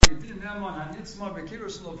them on Hanitzma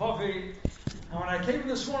Bekirus Lavavi. And when I came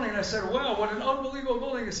this morning, I said, wow, what an unbelievable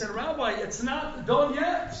building. I said, Rabbi, it's not done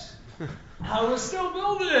yet. I was still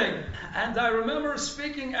building. And I remember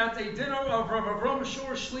speaking at a dinner of Rav Avram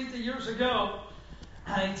Shor Shlita years ago.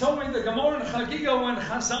 And he told me the Gemara in Chagiga, when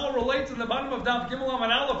Chazal relate to the bottom of Daf Gimel Amud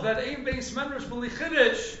Aleph, that Ein Beis Medrash B'li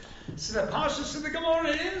Chiddush. So the pashtus of the Gemara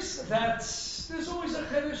is that there's always a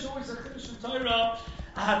Chiddush in Torah.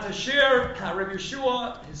 I had to share Rabbi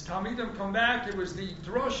Yeshua, his Talmidim come back. It was the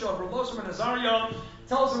Drosha of Rav Lozman Azariah.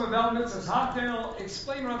 Tells him about Mitzvah's Hakdel.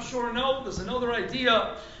 Explain Rav Shor, no, there's another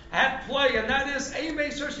idea at play, and that is Ein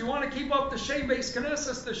Beis Medrash. You want to keep up the Shem Beis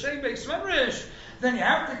Knesses, the Shem Beis Medrash, then you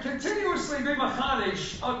have to continuously be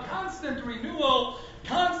machadish, a constant renewal,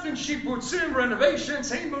 constant shiputzim,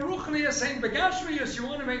 renovations, hein beruchnius, hein begashmius. You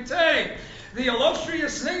want to maintain the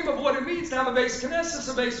illustrious name of what it means to have a Beis Knesses,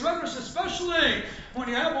 a Beis Medrash, especially when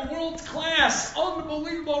you have a world-class,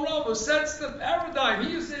 unbelievable Rav who sets the paradigm.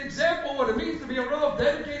 He is the example of what it means to be a Rav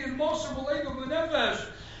dedicated Moshe B'Leiv B'Nefesh.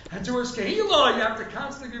 And to his Kehillah, you have to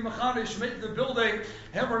constantly be machadish, make the building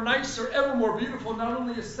ever nicer, ever more beautiful, not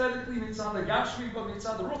only aesthetically, mitzad the Gashmi, but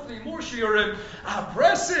mitzad the Ruchni, more shiurim.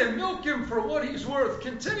 Press him, milk him for what he's worth,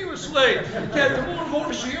 continuously. Get more and more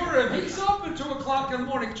shiurim. He's up at 2 o'clock in the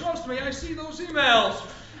morning. Trust me, I see those emails.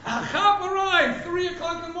 Chaparine, 3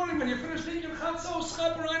 o'clock in the morning when you finish eating chatzos,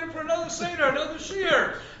 chaparine for another seder, another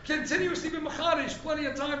shiur. Continuously be machadish, plenty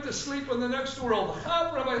of time to sleep in the next world.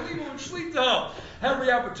 Chab, Rabbi Limu, and Shlita.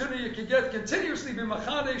 Every opportunity you can get, continuously be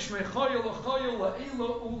machadish, mechoyel, achoyel,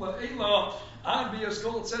 la'ila, ula'ila, ad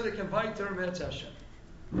b'yaskol tzedek and vayter me'etzeshem.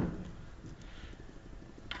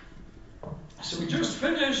 So we just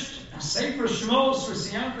finished Sefer Shmos for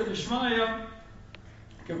Siyanta D'Shmaya,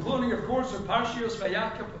 concluding, of course, with Parshios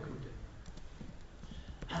Vayakov Pekudei.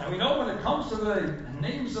 And we know when it comes to the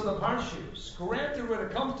names of the Parshios, granted when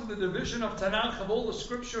it comes to the division of Tanakh, of all the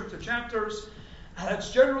scripture to chapters, and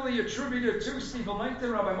it's generally attributed to Stephen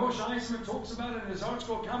Langton. Rabbi Moshe Eisman talks about it in his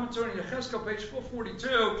ArtScroll commentary in Yechezkel, page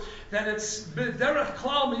 442, that it's Derech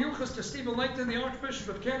Klal Miyuchas to Stephen Langton, the Archbishop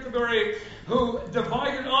of Canterbury, who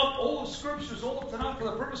divided up all of scriptures, all of Tanakh, for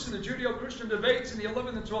the purpose of the Judeo-Christian debates in the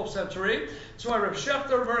 11th and 12th century. So I Rav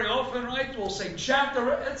Shechter very often, right, will say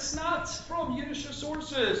chapter. It's not from Yiddish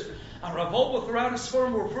sources. And Rav Wolbe throughout his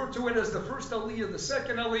forum referred to it as the first Aliyah, the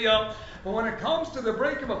second Aliyah. But when it comes to the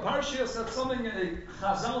break of a Parshios, that's something a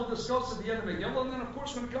Chazal discussed at the end of Megillah. And then, of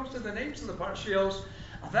course, when it comes to the names of the Parshios,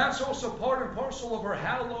 that's also part and parcel of our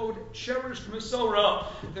hallowed, cherished Mesorah,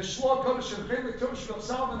 the Shloh Kodesh and Chelik Tosh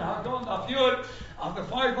V'Sav and Hagon Afyud, of the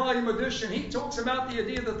 5-volume edition. He talks about the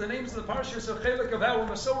idea that the names of the Parshios are Chelik of our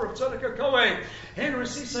Mesorah of Tzedek HaKohen. Henry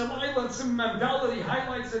Sisam Island, Sim Memdalad, he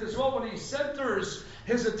highlights it as well when he centers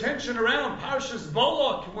his attention around Parshas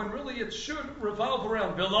Balak, when really it should revolve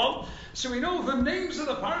around Bilam. So we know the names of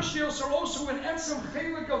the Parshios are also an etzem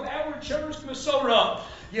chelik of our cherished Mesorah.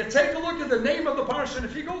 You take a look at the name of the Parsha, and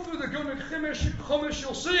if you go through the Gunuk Chumash,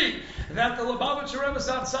 you'll see that the Lubavitcher Rebbe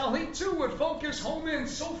Zatzal, he too would focus home in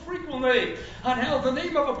so frequently on how the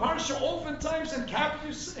name of a Parsha oftentimes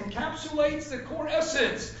encapsulates the core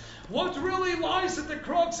essence. What really lies at the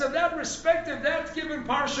crux of that respective, that given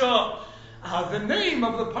Parsha. The name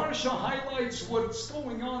of the Parsha highlights what's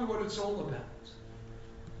going on, what it's all about.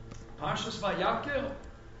 Parshas Vayakel.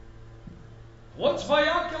 What's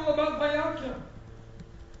Vayakel about Vayakel?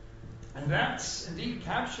 And that indeed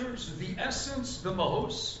captures the essence, the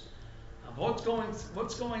mahos, of what's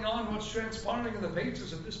going on, what's transpiring in the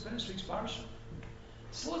pages of this week's Parsha.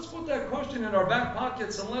 So let's put that question in our back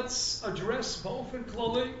pockets and let's address both in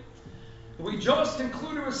Klali. We just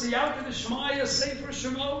concluded with Siyata D'Shmaya Sefer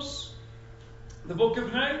Shemos. The Book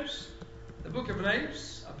of Names. The Book of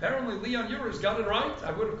Names. Apparently Leon Uris got it right.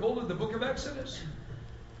 I would have called it the Book of Exodus.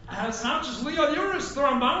 And it's not just Leon Uris, the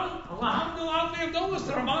Ramban. Alhamdulillah,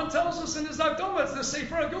 the Ramban tells us in his Akdoma, it's the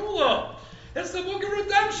Sefer Agula. It's the Book of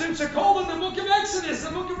Redemption. To call it the Book of Exodus,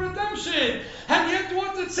 the Book of Redemption. And yet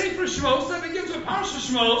what's it Sefer Shmos? That begins with Parsha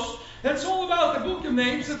Shmos. It's all about the Book of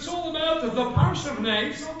Names. It's all about the Parsha of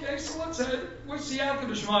Names. Okay, so let's head with Siyata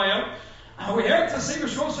D'Shmaya. We had to say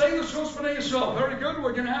Shmos B'nai Yisrael. Very good.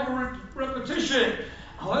 We're going to have a repetition.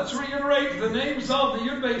 Let's reiterate the names of the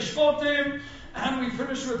Yud Bei Shvotim, and we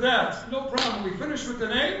finish with that. No problem. We finish with the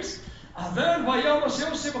names. Then Vayamas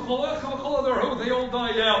Yosef B'cholecha B'chol Adorhu. They all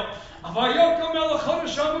die out. Avayoka Melech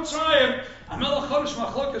Chodesh HaMitzrayim. Melech Chodesh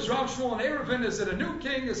Machlokas Rav Shmuel and Eruvin. Is it a new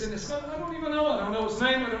king? Is it his? I don't even know. I don't know his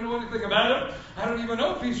name. I don't know anything about him. I don't even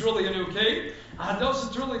know if he's really a new king. It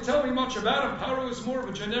doesn't really tell me much about him. Paro is more of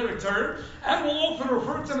a generic term, and we'll often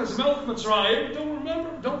refer to him as Melech Mitzrayim.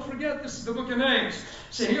 Don't forget, this is the book of names.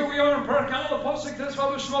 So here we are in Perek Aleph, Pasuk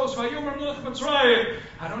Tesvav Shmos, Vayomer Melech Mitzrayim.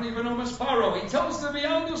 I don't even know Miss Paro. He tells the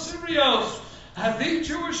Mialdos Ivrios, the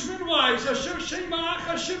Jewish midwives, Asher Shema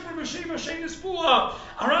Acha Shifra B'Shem Hashem Nispua.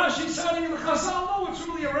 Arashi citing in the Chazal, oh, it's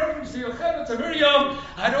really a reference to Yocheved, to Miriam.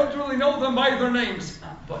 I don't really know them by their names.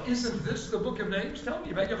 But isn't this the book of names? Tell me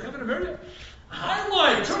about Yocheved and Miriam.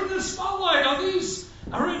 Highlight, turn the spotlight on these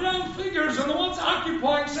renowned figures and the ones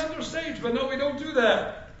occupying center stage. But no, we don't do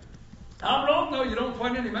that. Amram, no, you don't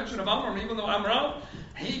find any mention of Amram, even though Amram,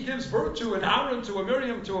 he gives birth to an Aaron, to a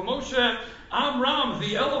Miriam, to a Moshe. Amram,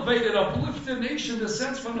 the elevated, uplifted nation,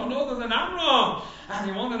 descends from none other than Amram. And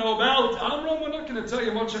you want to know about Amram? We're not going to tell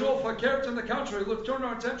you much at all. For character, on the contrary, let's turn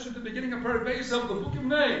our attention to the beginning of Perek Beis of the book of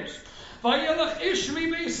names. A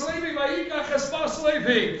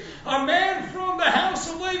man from the house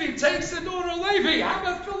of Levi takes the daughter of Levi. How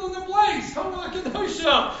about fill in the blanks? Tell me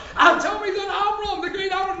that Amram, the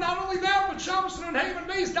great Amram, not only that, but Shabbos and Haman,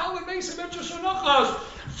 Beis, Dalet, Beis, and Chanukas.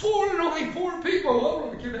 Only four people. Oh,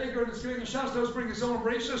 the Kid Hagar is giving a Shabbos does bring his own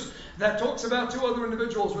embraces that talks about two other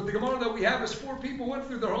individuals. But the Gemara that we have is four people went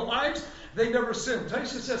through their whole lives. They never sinned.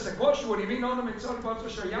 Taisha says a question, what do you mean on him? He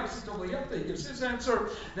gives his answer.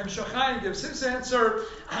 Then Shachai gives his answer.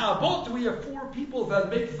 Both we have four people that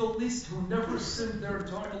make the list who never sinned their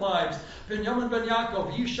entire lives. Binyamin ben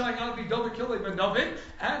Yaakov, Yishai Avi Dovid ben Dovid,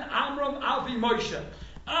 and Amram Avi Moshe.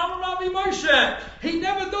 Amram Avi Moshe. He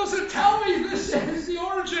never doesn't tell me this is the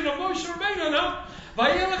origin of Moshe Rabbeinu, no?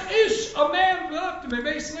 Vayelech Ish, a man left him in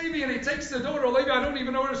Beis Levi, and he takes the daughter of Levi. I don't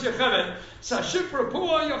even know where it's Yocheved. Sashifra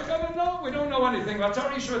Pua Yocheved, no, we don't know anything.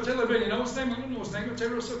 Vatar Isha Telebin, you know his name? I don't know his name. It's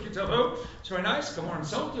very nice. Gemara and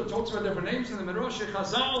Sota talks about different names in the Midrash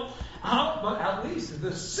Chazal. But at least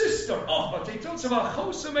the sister, but he talks about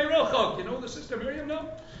Chosa Merochok. You know the sister Miriam, no?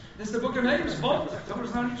 It's the book of names, but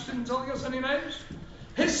Gemara's not interested in telling us any names.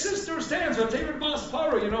 His sister stands, Vaterid Bas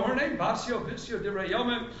Paro, you know her name? Basio, Visio, Divrei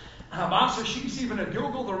Yomim. Masa, she's even a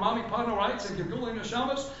Gilgal, the Rami Pano writes in Gilgal in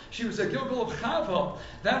Neshamas, she was a Gilgal of Chava.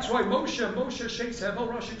 That's why Moshe shakes Hevel,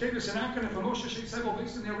 Rashi Tevis, and Akron, if Moshe shakes Hevel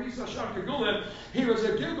based in the Arisa Shar Gilgulim, he was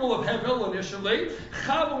a Gilgal of Hevel initially.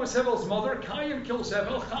 Chava was Hevel's mother, Cain kills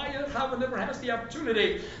Hevel. Chava never has the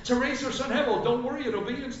opportunity to raise her son Hevel. Don't worry, it'll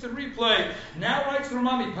be instant replay. Now writes the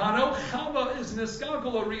Rami Pano, Chava is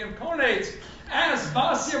Niskagala, reincarnates as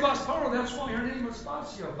Basia Bas Paro. That's why her name was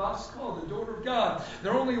Basia, Baskal, the daughter of God.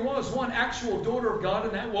 There only was one actual daughter of God,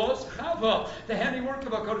 and that was Chava, the handiwork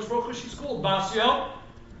of HaKadosh Baruch Hu. She's called Basia,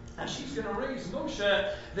 and she's going to raise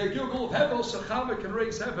Moshe, the Gilgal of Hevel, so Chava can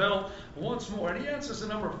raise Hevel once more. And he answers a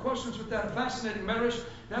number of questions with that fascinating medrash.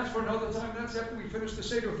 That's for another time. That's after we finish the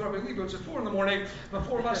Seder with Rabbi Libo. It's at 4 in the morning.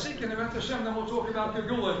 Before Vasik and Emet Hashem, then we'll talk about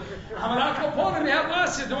Gilgulim. Hamarak Ponim, you have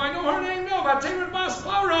Basia. Do I know her name? No. Vatir Bas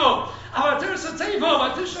Paro. Vatir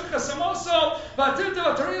Sateva. Vatir Shachasamoso. Vatir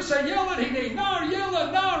Vatir Yelad. Hine Nar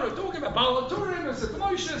Yelad Nar. We're talking about Balaturim. It's the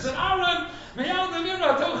Moshe. It's an Aaron. Me'al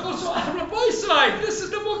Demira. Telchoso Aaron Boisai. This is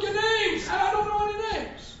the book of names. And I don't know any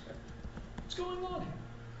names. What's going on here?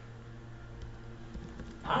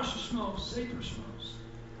 Parsha Shmos, Sefer Shmos.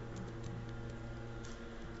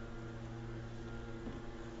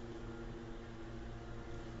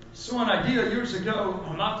 Saw an idea years ago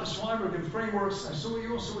on Mata Swinberg and frameworks. I saw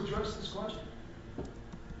you also address this question.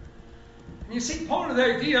 And you see, part of the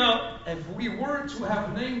idea, if we were to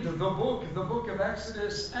have named the book of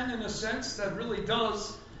Exodus, and in a sense that really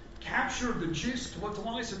does capture the gist, what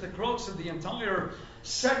lies at the crux of the entire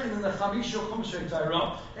second in the Chamisha Chumshei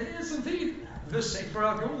Torah, it is indeed the Sefer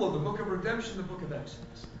HaGeulah, the book of redemption, the book of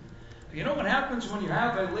Exodus. You know what happens when you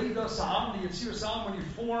have a Leida Sa'am, the Yitzir Sa'am, when you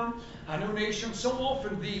form a new nation? So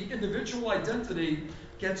often the individual identity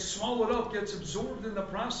gets swallowed up, gets absorbed in the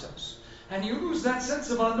process. And you lose that sense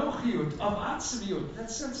of anochiyut, of atzmiyut, that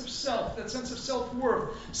sense of self, that sense of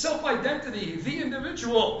self-worth, self-identity, the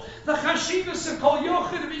individual. The chashivas of kol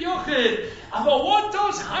yochid v'yochid. But what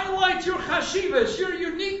does highlight your chashivas, your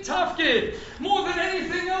unique tafkid? More than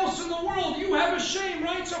anything else in the world, you have a shame,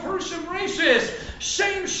 rights of Hershim Rashis.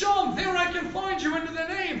 Shame Shom, there I can find you into the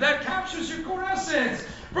name. That captures your core essence.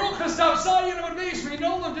 Brochas Tav Zayin Amud Beis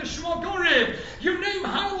Minolam Deshma Gorim. Your name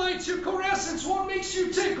highlights your core essence. What makes you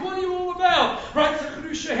tick? What are you all about? Right?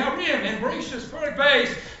 Chedusha Harim and Bereshis Perek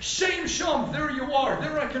Beis. Shem Shom. There you are.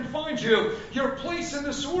 There I can find you. Your place in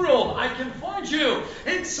this world. I can find you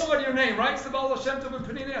inside your name. Right? It's the Baal Hashem Tov and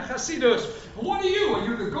Penina Chasidus. What are you? Are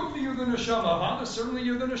you the Guf? Are you the Neshama? Certainly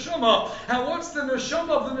you're the Neshama. And what's the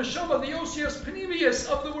Neshama of the Neshama? The Osias Panemius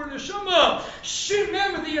of the word Neshama. Shin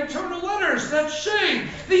Mem, the internal letters. That Shem.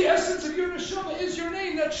 The essence of your Neshama is your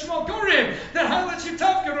name. That Shema Gorim. That highlights your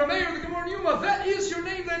Tafkid. Rameir, the Gemara Yuma. That is your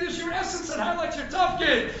name. That is your essence. That highlights your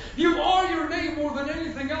Tafkid. You are your name more than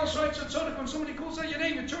anything else. Right? So when somebody calls out your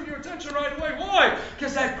name, you turn your attention right away. Why?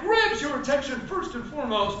 Because that grabs your attention first and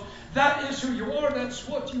foremost. That is who you are. That's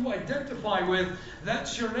what you identify with.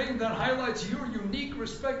 That's your name. That highlights your unique,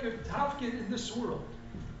 respective tafkid in this world.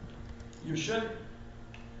 Your shem.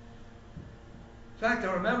 In fact,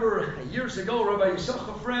 I remember years ago, Rabbi Yisach,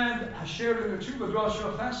 a friend, shared in the Tshuva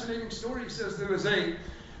Drasha a fascinating story. He says there was a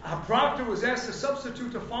proctor was asked to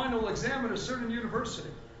substitute a final exam at a certain university.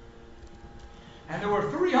 And there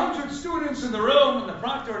were 300 students in the room, and the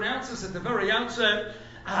proctor announces at the very outset,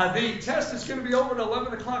 the test is going to be over at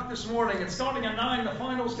 11 o'clock this morning. It's starting at 9. The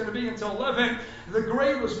final is going to be until 11. The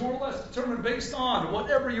grade was more or less determined based on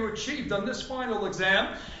whatever you achieved on this final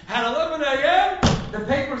exam. At 11 a.m., the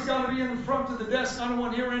paper's got to be in front of the desk. I don't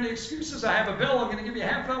want to hear any excuses. I have a bell. I'm going to give you a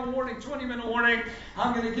half-hour warning, 20-minute warning.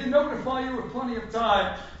 I'm going to notify you with plenty of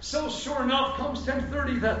time. So sure enough, comes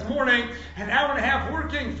 10:30 that morning, an hour and a half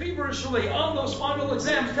working feverishly on those final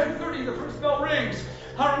exams. 10:30, the first bell rings.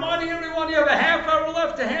 I'm reminding everyone you have a half hour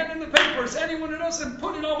left to hand in the papers. Anyone who doesn't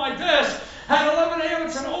put it on my desk at 11 a.m.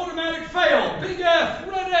 it's an automatic fail. Big F,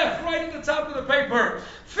 red F, right at the top of the paper.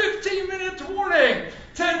 15-minute warning.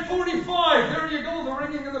 10:45. There you go. The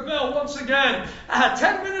ringing of the bell once again.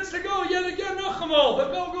 10 minutes to go. Yet again, Nachamo.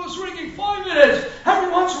 The bell goes ringing. 5 minutes.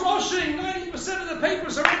 Everyone's rushing. 90% of the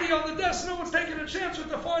papers are already on the desk. No one's taking a chance with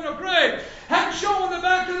the final grade. And show in the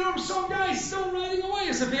back of the room. Some guy's still writing away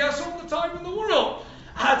as if he has all the time in the world.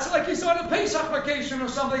 It's like he's on a Pesach vacation or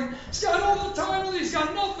something. He's got all the time and he's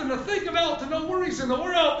got nothing to think about and no worries in the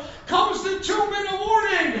world. Comes the 2-minute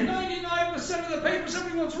warning. 99% of the papers,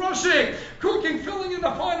 everyone's rushing, cooking, filling in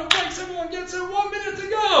the final blanks. Everyone gets it. 1 minute to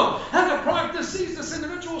go. And the proctor sees this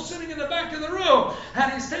individual sitting in the back of the room.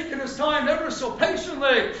 And he's taking his time ever so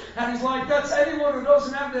patiently. And he's like, that's anyone who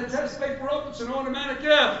doesn't have their test paper up. It's an automatic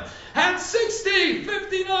F. And 60,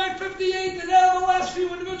 59, 58, and now the last few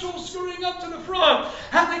individuals scurrying up to the front.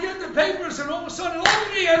 And they get the papers, and all of a sudden,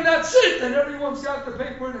 11 a.m., that's it. And everyone's got the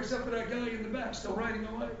paper in except for that guy in the back still writing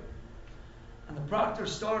away. And the proctor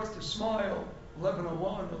starts to smile.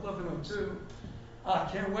 11:01, 11:02. I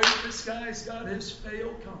can't wait. This guy's got his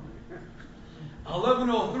fail coming.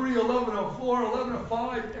 11:03, 11:04,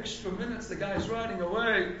 11:05, extra minutes. The guy's writing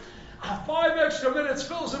away. 5 extra minutes,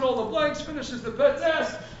 fills in all the blanks, finishes the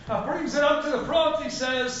test, brings it up to the front. He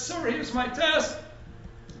says, sir, here's my test.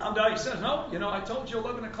 He says, no, I told you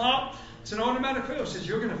 11 o'clock. It's an automatic fail. He says,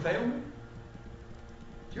 you're going to fail me?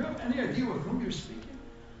 Do you have any idea with whom you're speaking?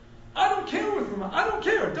 I don't care with whom. I don't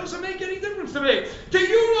care. It doesn't make any difference to me. Do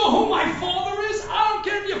you know who my father is? I don't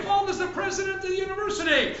care if your father's the president of the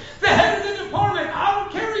university, the head of the department. I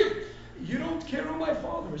don't care if you don't care who my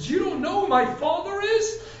father is. You don't know who my father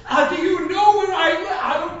is? Do you know where I live?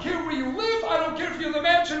 I don't care where you live. I don't care if you're in the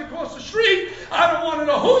mansion across the street. I don't want to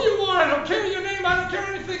know who you are. I don't care your name. I don't care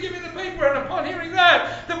anything. Give me the paper. And upon hearing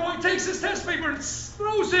that, the boy takes his test paper and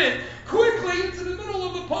throws it quickly into the middle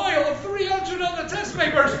of the pile of 300 other test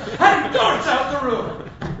papers and darts out the room.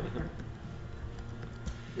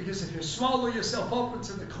 Because if you swallow yourself up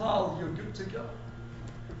into the cloud, you're good to go.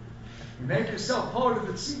 You make yourself part of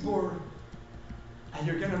the tzibur, and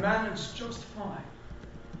you're going to manage just fine.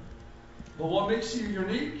 But what makes you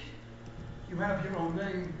unique? You have your own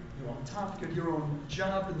name, your own tafkid, your own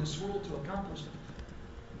job in this world to accomplish it.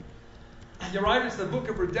 And you're right, it's the book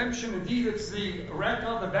of redemption. Indeed, it's the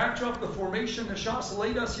the backdrop, the formation, the Shas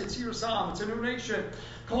Leidas Yitzir Sam. It's a new nation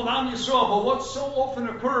called Am Yisrael. But what so often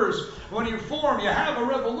occurs when you form, you have a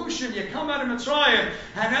revolution, you come out of Mitzrayim,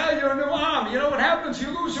 and now you're a new Am. You know what happens? You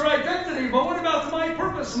lose your identity. But what about my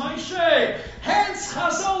purpose, my Sheh? Hence,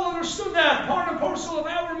 Chazal understood that. Part and parcel of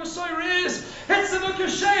our Messiah is, it's the book of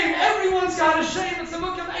shame. Everyone's got a shame. It's the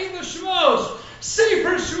book of Eidah Shemos.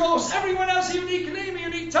 Sefer Shemos. Everyone has a unique name, a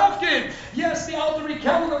unique tafkid. Yes, the Alter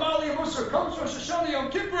Khal and Eidah Musar comes Rosh Hashanah Yom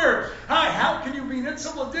Kippur. How can you be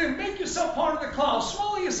Nitzel Adin? Make yourself part of the cloud.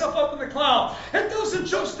 Swallow yourself up in the cloud. It doesn't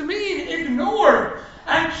just mean ignore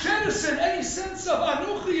and jettison any sense of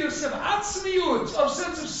anuchius, of atzmiut, of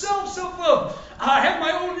sense of self, of, I have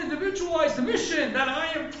my own individualized mission that I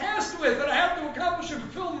am tasked with, that I have to accomplish and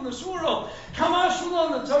fulfill in this world.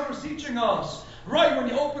 Kamashalon, the Torah is teaching us. Right when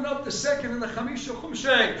you open up the second and the Chamisha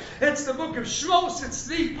Chumshei, it's the book of Shmos, it's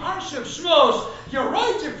the Parsha of Shmos. You're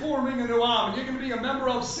right, you're forming a new Am, and you're going to be a member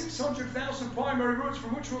of 600,000 primary roots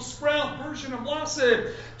from which will sprout, Persian and blossom,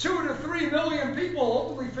 2 to 3 million people,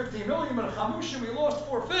 ultimately 15 million, but a Chamushim, we lost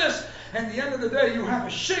 4/5. And at the end of the day, you have a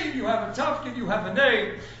shame, you have a tafkid, you have a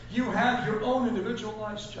name, you have your own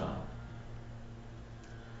individualized job.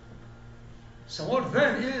 So what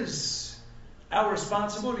then is our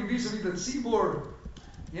responsibility vis-a-vis the tzibur?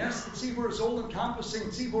 Yes, the tzibur is all-encompassing.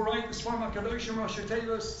 Tzibur, right? The Svarma Kadoshim, Rosh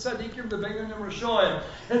Tevos, Tzadikim, the Beinanim, Rishoyim.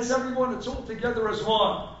 It's everyone. It's all together as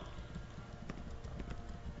one.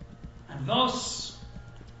 And thus,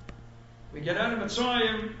 we get out of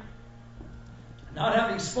Mitzrayim, not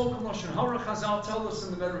having spoken Lashon Hara. Chazal tell us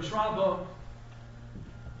in the Medrash Rabbah,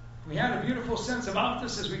 we had a beautiful sense of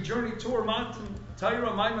Avdus as we journeyed toward Mountain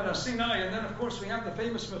Torah, Maimon Sinai, and then of course we have the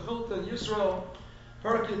famous Mechilta in Yisrael,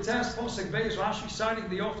 Parak Yites, Posek Beis, Rashi citing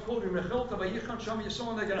the oft-quoted Mechilta, Vayichan Sham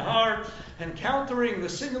Yisrael Neged Har, encountering the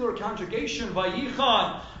singular conjugation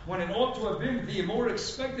Vayichan, when it ought to have been the more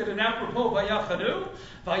expected and apropos Vayachanu,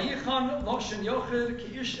 Vayichan Loshen Yochid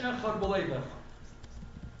Ki Ish Echad B'Leivech.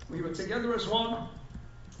 We were together as one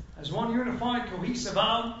unified, cohesive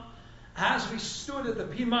Am, as we stood at the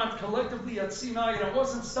Pimat collectively at Sinai. And it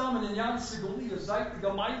wasn't Stamin and Yan Siguli, Zayt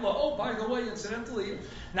Gamaila. Oh, by the way, incidentally,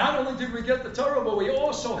 not only did we get the Torah, but we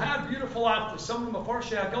also had beautiful after. Some of the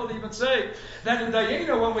Mafarshei Haggadah even say that in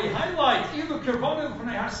Dayena, when we highlight Ilu Kirvanim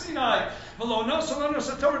from Sinai, V'lo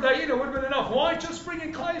Nasalon Torah Dayena would have been enough. Why? Just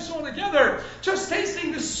bringing Klais all together. Just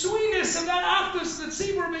tasting the sweetness of that aftus, the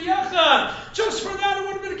Tzibur B'Yachad. Just for that, it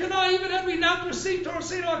would have been Kanai, even had we not received Torah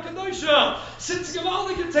Seina HaKadosha. Since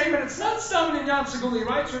Gavaldi containment, it's not Stamin and Yan Siguli,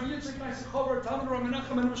 right? So Yitzchak Naisachover, Talmud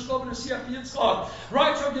Menachem, and Mishlob and Siach Yitzchak.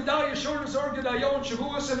 Right? So Gedaliah, Shor Nazar, Gedayo, and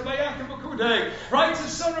Shavuos, and Vayakim Bakudei. Right? It's the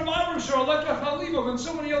son of Avram, Shor, Lekach Halivov, and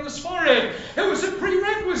so many other Sfarim. It was a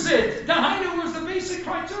prerequisite. Dahainu was the basic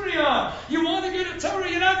criteria. You want to get a Torah,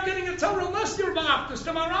 you're not getting a Torah unless you're Baptist.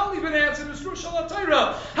 The Maral even answered, it's Rosh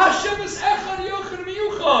HaTorah. Hashem is Echad Yochad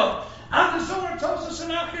Miyuchad. And the Zohar tells us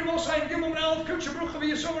in Achir Mosai and Gimel Aleph Kutsha Brucha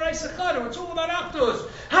V'Yisroel Reisachadu. It's all about Achdus.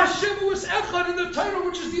 Hashem was Echad in the Torah,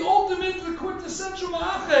 which is the ultimate, the quintessential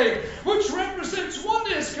Ma'acheh, which represents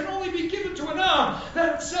oneness, can only be given to an Am.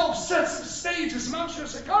 That itself sets the stage as Mamshir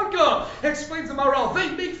Sekarka explains the Maral. They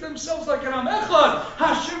make themselves like an Am Echad.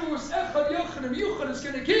 Hashem was Echad Yochad and Yuchad is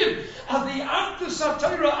going to give the Achdus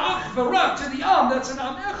HaTorah Ach V'Rak to the Am. That's an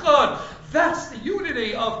Am Echad. That's the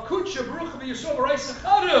unity of Kutsha Baruch V'Yisrael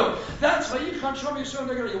Reisachadu. That's Vayichan Shom Yisrael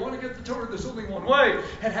Neged. You want to get the Torah, there's only one way.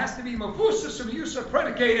 It has to be Mavusas and Yusuf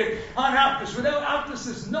predicated on Aptus. Without Aptus,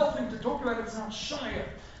 there's nothing to talk about. It's not Shia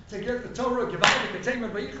to get the Torah. Givaldi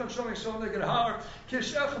Ketaimah Vayichan Shom Yisrael Neged Har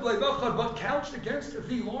Kish Echad Leivachad, but couched against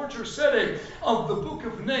the larger setting of the book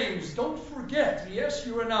of names. Don't forget, yes,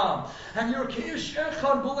 you're an Am, and you're Kish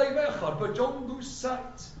Echad B'Leivachad, but don't lose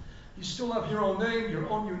sight. You still have your own name, your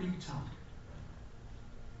own unique tongue.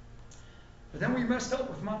 But then we messed up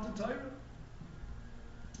with Matan Torah.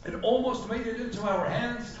 It almost made it into our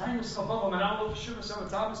hands. Tainus Chavav Amalov, Shuvas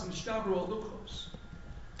Avatavis, and Shtabru Aluchos.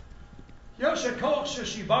 Yosha Koch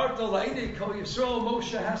Sheshibarta La'idei Kol Yisrael.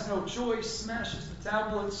 Moshe has no choice, smashes the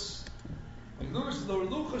tablets. We lose the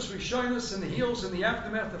Luchos Rishonis in the heels in the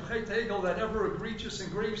aftermath of Chet Hegel, that ever egregious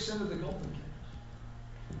and grave sin of the Golden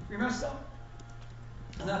Calf. We messed up.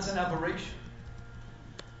 And that's an aberration.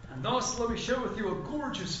 And thus, let me share with you a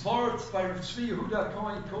gorgeous part by Rav Tzvi Yehuda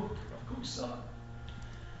Kohen Kusa.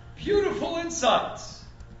 Beautiful insights.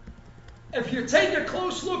 If you take a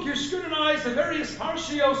close look, you scrutinize the various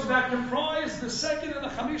parshios that comprise the second and the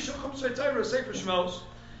Chamisha Chumsei Torah Sefer Shmos,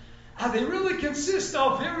 and they really consist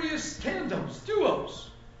of various tandems, duos,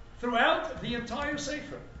 throughout the entire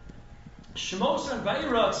Sefer. Shmos and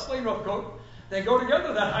Vayira, explain Rav Kook, they go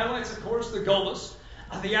together. That highlights, of course, the Golus,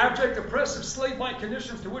 the abject, oppressive, slave-like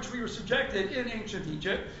conditions to which we were subjected in ancient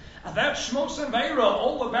Egypt. And that's Shmos and Vayira,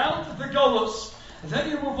 all about the Golus.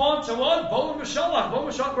 Then you move on to what? Bo Mashalach. Bo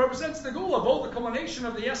Mashalach represents the Gula, both the culmination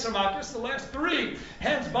of the Esamakis, the last three.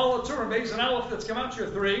 Hence, Balatur and Beis and Aleph, that's come out to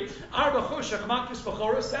your three. Arba Choshech, Makis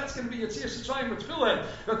Bachoris, that's going to be Yitzir Sitzrayim with Tefillin,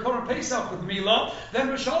 the Koran Pesach with Milah. Then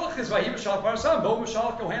Mashalach is Vayim Mashalach Barsam. Bo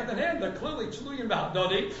Mashalach go hand in hand. They're clearly Tluyin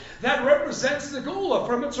B'Hadadi. That represents the Gula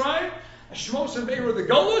from Mitzrayim. Shmos and Vayira the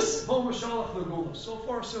Golus, Bo Mashalach the Gula. So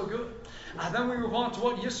far, so good. And then we move on to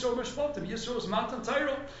what? Yisro Mishpatim. Yisro is Matan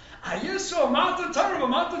Torah. Hayisro Matan Torah, but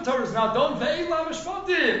Matan Torah is not done. Ve'ela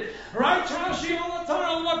Mishpatim. Right? Rashi al Torah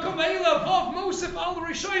al Makom Eila Vav Mosef al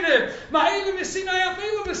Rishonim. Ma'elim Sinai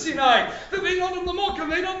Afilim Sinai. The Veinon the Mokum,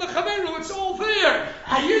 Veinon the Chaveru. It's all there.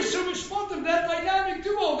 Hayisro Mishpatim. That dynamic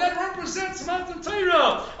duo that represents Matan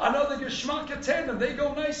Torah. Another Geshmak Tandem. They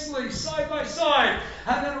go nicely side by side.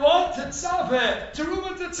 And then what? Tetzaveh.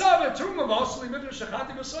 Teruma Tetzaveh. Teruma Vasili Midrash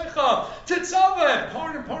Shechati B'Soicha. Tetzaveh.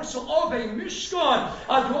 Part and parcel of a Mishkan.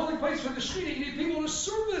 A dwelling place for the Shechina. You need people to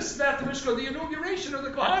service that the Mishkan. The inauguration of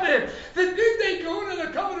the Kohanim. The Bigdei Kahuna,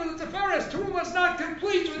 the covenant of the Tiferes. Teruma is not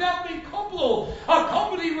complete without being coupled.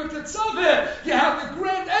 Accompanied with Tetzaveh. You have the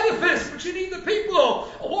grand edifice, but you need the people.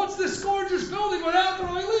 What's this gorgeous building without the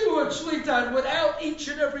Roiliu and Shlita, and without each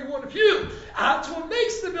and every one of you? That's what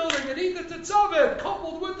makes the building. You need the Tetzaveh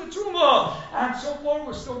coupled with the Truma. And so far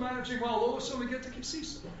we're still managing well. Also we get to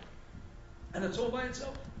Kisisa. And it's all by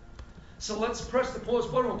itself. So let's press the pause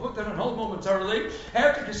button. We'll put that on hold momentarily.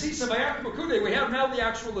 After Kasisa Bayak Makude, we have now the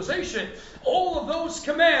actualization. All of those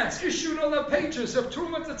commands issued on the pages of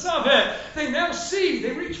Truma Tetzaveh, they now see,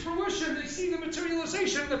 they reach fruition, they see the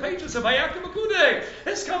materialization in the pages of Bayak Makude.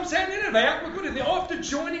 This comes hand in hand. Bayak Makude, the often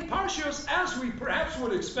joining parshas, as we perhaps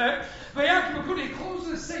would expect. Bayak Makude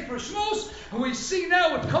closes Sefer Shmos, and we see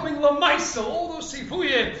now it coming Lamaisa, all those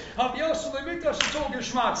Sifuyim of Yosef Levitash and Tol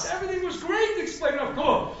Geshmats. Everything was great, explained of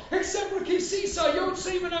God, except for Kisisa, Yod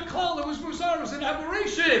Seven and Khal, it was Muzar, it was an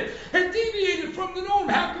aberration. It deviated from the norm.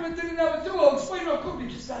 How come it didn't have a duo? Explain how come,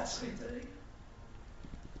 because that's Chitei.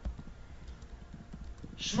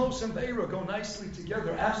 Shmos and Beira go nicely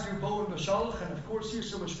together, as do Bo and Mashalach, and of course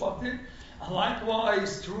Yisrael Mishpatim, and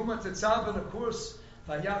likewise Teruma Tetzav, and of course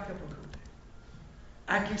Vayaka Pakute.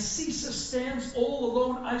 And Kisisa stands all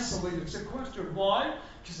alone, isolated. It's a question, why?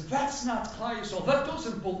 Because that's not Klal Yisrael. That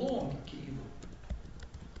doesn't belong to Ki'ilu.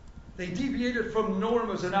 They deviated from norm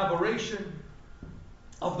as an aberration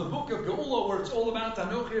of the book of Geula, where it's all about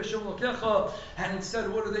Anochi Hashem Lokecha, and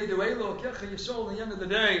instead, what do? Elo Lokecha Yisrael. At the end of the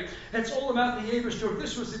day, it's all about the Yevishter.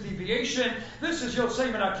 This was a deviation. This is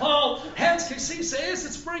Yosef and Aklal. Hence, Kisisa is,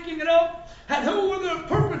 it's breaking it up. And who were the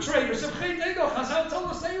perpetrators of Khal and Eidah? Chazal tell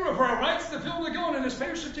us Erev Rav writes the Vilna Gaon in his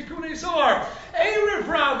Pershah Tikkunei Zohar. Erev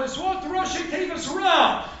Rav is what Rashi Tevis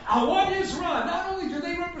Ra. And what is Ra? Not only do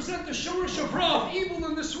they represent the Shorish of Ra, evil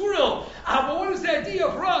in this world, but what is the idea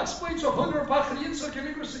of Ra? Explains of Hunter Pachad Yitzchak and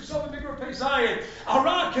Migra Sixov and Migra Peizayin.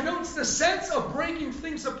 Ra connotes the sense of breaking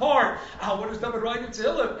things apart. What does David write in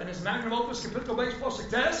Tehillim? And his magnum opus, Kapitel Beis Posuk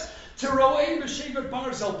Tes? Teroei v'shevet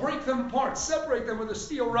barzel, break them apart, separate them with a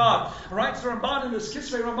steel rod. Right? So Ramban in his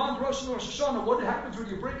Kisvei Ramban Rosh Hashanah, what happens when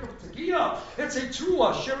you break up a tekiah? It's a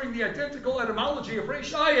teruah, sharing the identical etymology of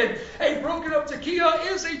Reish Ayin. A broken up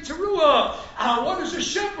tekiah is a teruah. What is a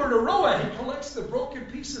shepherd, a roah? He collects the broken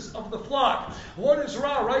pieces of the flock. What is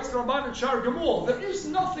Ra? Writes the Ramban in Shar Gemul. There is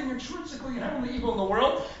nothing intrinsically inherently evil in the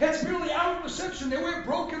world. It's merely out of perception. They were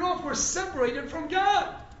broken off, were separated from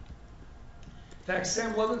God. In fact,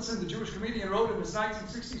 Sam Levinson, the Jewish comedian, wrote in his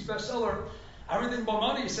 1960s bestseller, Everything But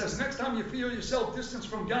Money, he says, next time you feel yourself distanced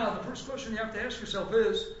from God, the first question you have to ask yourself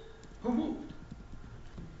is, who moved?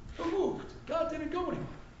 Who moved? God didn't go anywhere.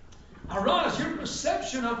 Araz, your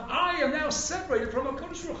perception of, I am now separated from a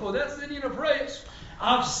Kodesh Baruch Hu. That's the Indian of race.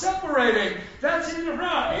 Of separating. That's the Indian of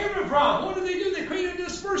Ra. Erev Ra. What did they do? They created a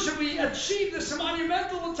dispersion. We achieved this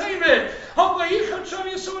monumental attainment. We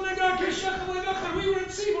were in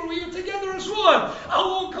Tzibur. We were together as one.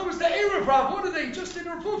 Along comes the Erev Ra. What are they? Just in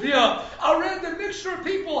Revuvia. A random mixture of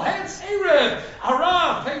people. Hence Erev.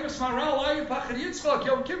 Ara, famous Maral, Ayin Pachad Yitzchak,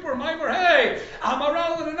 Yom Kippur, Maimer Hey.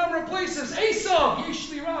 Maral in a number of places. Esav,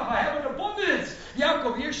 Yishli Rav. I have an abundance.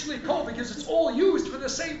 Yaakov, Yishli Kol, because it's all used for the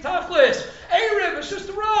same tachlis. Erev, it's just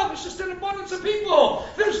a Rav, it's just an abundance of people.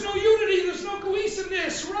 There's no unity, there's no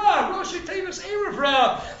cohesiveness. Rav, Rosh Tevis, Erev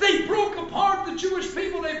Rav. They broke apart the Jewish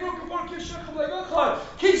people, they broke apart Kishachim Levacha.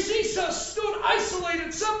 Kisisa stood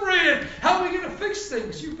isolated, separated. How are we going to fix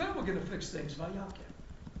things? You bet we're going to fix things. Vayakim.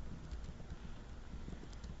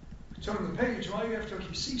 Turn the page right after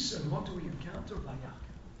Kisisa, and what do we encounter?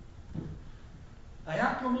 Vayakim.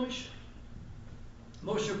 Vayakim Moshe.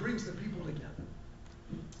 Moshe brings the people together.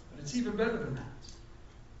 But it's even better than that.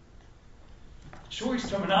 Choice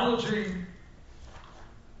terminology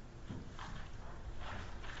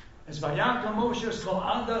is Vayakam Moshe Kol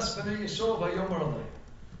Adas B'nei Yisrael Vayomer Alei.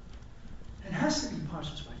 It has to be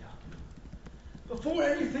Parshas Vayakim. Before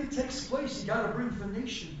anything takes place, you got to bring the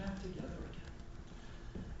nation back together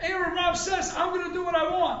again. Aaron Rav says, I'm going to do what I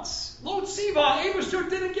want. Lo Tziva, Abishur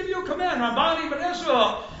didn't give you a command. Rabbani Ben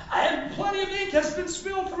Ezra, And plenty of ink has been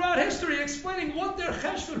spilled throughout history explaining what their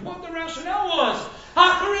cheshbon, what their rationale was. When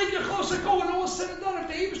all is said and done, if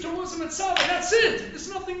the Eibishter was a mitzvah, that's it. There's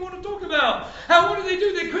nothing more to talk about. And what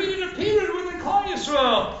do? They created a period within Klal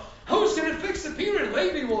Yisrael. Who's going to fix the period?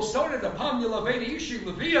 Levi will start it. Apam Yelaveni Ishi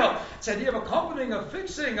Leviah. It's the idea of accompanying, of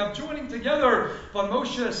fixing, of joining together. But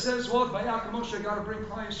Moshe says, what? Vayaka Moshe got to bring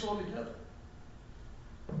Klal Yisrael together.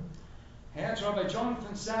 Hands Rabbi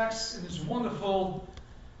Jonathan Sachs in his wonderful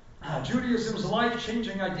Judaism's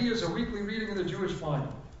life-changing ideas, a weekly reading of the Jewish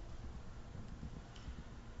Bible.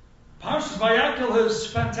 Parshas Vayakil, his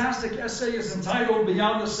fantastic essay is entitled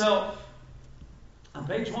Beyond the Self. On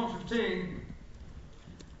page 115,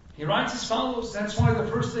 he writes as follows: that's why the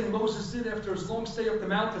first thing Moses did after his long stay up the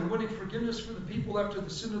mountain, winning forgiveness for the people after the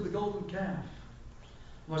sin of the golden calf,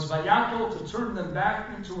 was Vayakil, to turn them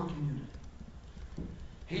back into a community.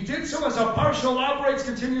 He did so, as our parsha elaborates,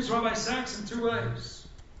 continues Rabbi Sachs, in two ways.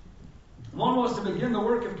 One was to begin the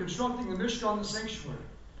work of constructing the Mishkan, the sanctuary.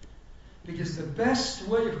 Because the best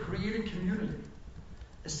way of creating community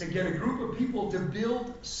is to get a group of people to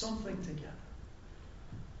build something together.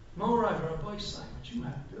 Morai Rabbi Sai, what you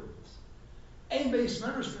have built. Ein Beis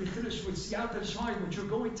Mordechai with Siyata Shmai, which you're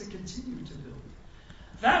going to continue to build.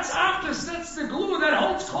 That's Actus, that's the glue that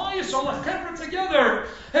holds Klal Yisrael, a chevra, together.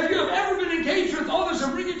 If you have ever been engaged with others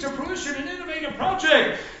and bringing to fruition an innovative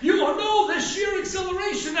project, you will know the sheer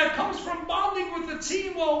exhilaration that comes from bonding with the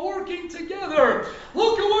team while working together.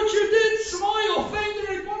 Look at what you did. Smile. Thank you.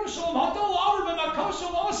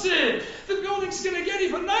 The building's going to get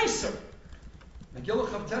even nicer. You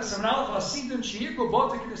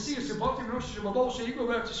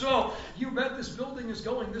bet this building is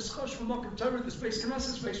going, this Chashva Makom Torah, this Beis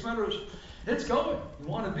Knesset, Beis Medrash, it's going. You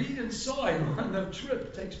want to be inside when the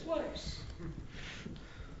trip takes place.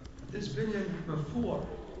 This binyan before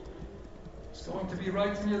is going to be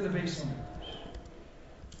right near the Beis Medrash.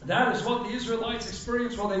 That is what the Israelites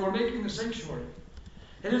experienced while they were making the sanctuary.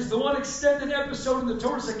 It is the one extended episode in the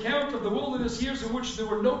Torah's account of the wilderness years in which there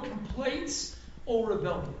were no complaints or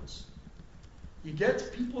rebellions. You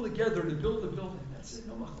get people together to build a building. That's it.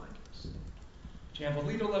 No machlekes. You have a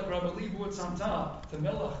leader like Rabbi Leibowitz on top. The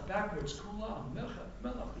melech backwards. Kulam. Melech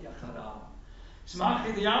yachadam.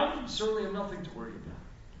 Smachi the Am. Certainly have nothing to worry about.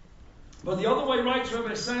 But the other way, writes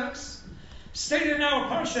Rabbi Sachs, stated in our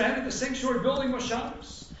parsha, head of the sanctuary building was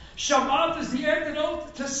Shabbos. Shabbat is the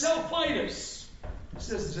antidote to self-itis. He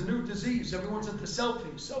says it's a new disease. Everyone's into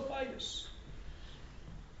selfie. Self-itis.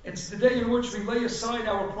 It's the day in which we lay aside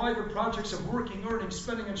our private projects of working, earning,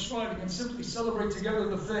 spending, and striving, and simply celebrate together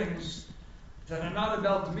the things that are not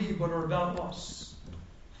about me, but are about us.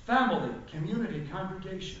 Family, community,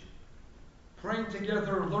 congregation. Praying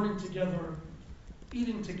together, learning together,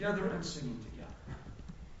 eating together, and singing together.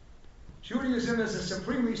 Judaism is a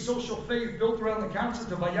supremely social faith built around the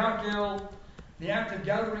concept of Vayakil, the act of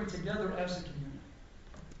gathering together as a community.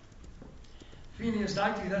 Phineas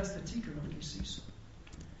Daiti, that's the tikkun of Kisisa.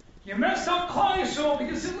 You messed up Klal Yisrael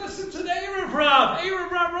because you listened to the Erev Rav,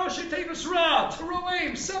 Rosh Tevis Rav,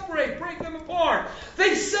 Teroim, separate, break them apart.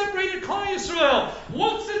 They separated Klal Yisrael.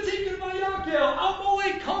 What's the tikkun Vayakil?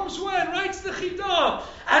 Amalek comes when? Writes the Chidah.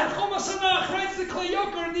 And Chomas Hanach writes the Klei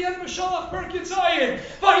Yoker in the end of Shalach Perkei Zayin.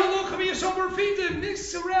 Vayilochem Yisrael Berfidim,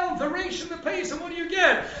 mix around the resh and the pace, and what do you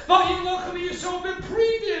get? Vayilochem Yisrael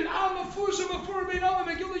Bepridim, Amafuzim, Afur Ben Am,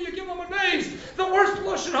 Megillah Yegillah Mabeis. The worst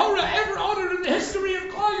Lashon Hora ever uttered in the history of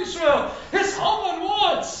Klal Yisrael. His Haman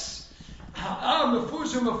was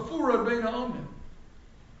Amafuzim, Afur Ben Am.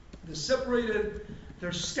 They're separated,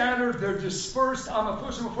 they're scattered, they're dispersed.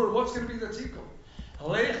 Amafuzim, Afur. What's going to be the tikkun?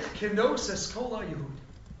 Lech Kenos Kol HaYehud.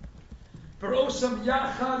 Barosam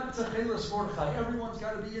Yachad Techelas Mordechai. Everyone's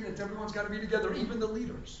got to be in it. Everyone's got to be together, even the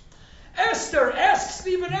leaders. Esther asks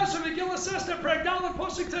Stephen Ezra, Megillah Esther, Pragdal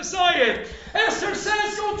Posik Tesayim. Esther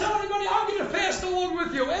says, go tell everybody, I'm going to fast along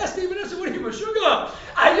with you. Ask Stephen Ezra, what are you, Meshuggah?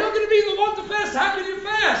 Are you going to be the one to fast? How can you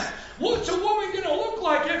fast? What's a woman going to look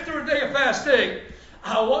like after a day of fasting?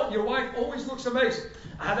 What? Your wife always looks amazing.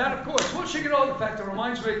 That, of course, what she can all. In fact, it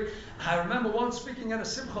reminds me, I remember once speaking at a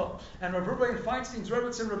simcha, and Rav Ruben Feinstein's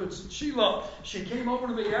Rebbetzin, Rebbe Sheila, she came over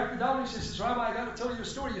to me after davening. She says, Rabbi, I got to tell you a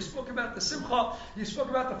story. You spoke about the simcha, you spoke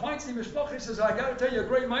about the Feinstein mishpacha. He says, I got to tell you a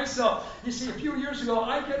great myself. You see, a few years ago,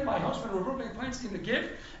 I gave my husband, Rav Ruben Feinstein, the gift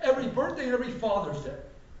every birthday and every Father's Day.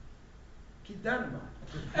 Keep that in mind.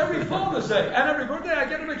 Every Father's Day and every birthday I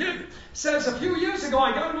get him a gift. Says a few years ago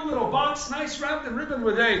I got him a little box, nice wrapped in ribbon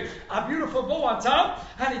with a beautiful bow on top.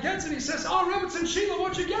 And he gets it, he says, "Oh, Rebbetzin Sheila,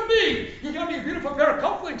 what'd you get me? You got me a beautiful pair of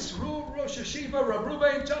cufflinks." Rosh Hashiva, Reb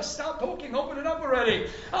Ruben, just stop talking, open it up already.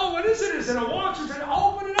 "Oh, what is it? Is it a watch?" He said,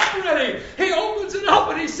 "Open it up already." He opens it up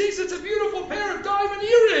and he sees it's a beautiful pair of diamond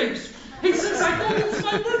earrings. He says, "I know it's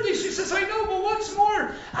my birthday." She says, "I know, but what's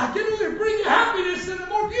more, I can only bring you happiness that are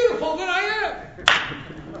more beautiful than I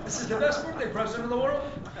am." This is the best birthday present in the world.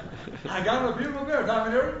 I got him a beautiful pair of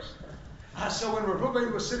diamond earrings. So when Reb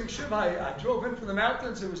Ruben was sitting Shiva, I drove in from the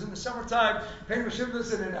mountains. It was in the summertime, paying for Shiva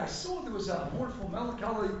visit, and I saw there was a mournful,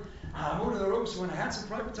 melancholy mood in the room. So when I had some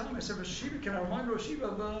private time, I said, "Rosh Shiva, can I remind Rosh Shiva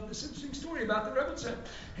of this interesting story about the Rebbetzin?"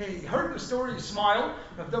 He heard the story, he smiled.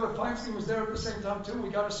 Reb David Feinstein was there at the same time too. We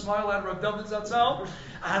got a smile out of Reb David Zatzal.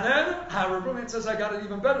 And then Reb Ruben says, "I got an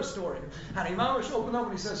even better story." And Imamish opened up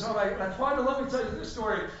and he says, "All right, and finally let me tell you this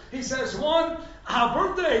story." He says, "Our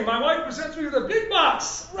birthday, my wife presents me with a big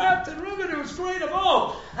box wrapped in ribbon. It was great of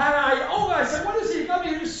all. And I said, 'What is it? You got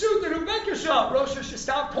me a new suit at a Rebecca shop.' Rosh Hashanah,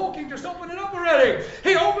 stop talking, just open it up already."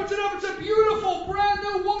 He opens it up, it's a beautiful, brand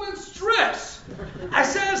new woman's dress. I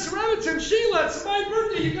says, "Rebbetzin Sheila, it's my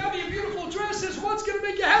birthday. You got me a beautiful dress. Says, what's going to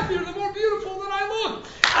make you happier? The more beautiful that I look.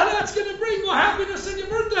 And that's going to bring more happiness in your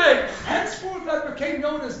birthday." Henceforth, that became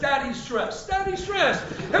known as Daddy's dress. Daddy's dress.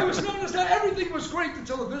 It was known as that. Everything was great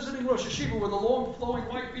until a visiting Rosh Hashiva with a long, flowing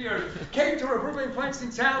white beard came to Reb Ruben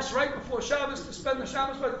Feinstein's house right before Shabbos to spend the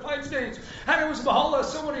Shabbos by the Feinsteins. And it was Mahala,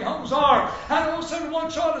 so many homes are. And all of a sudden, one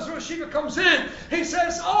child, as Rosh Hashiva comes in, he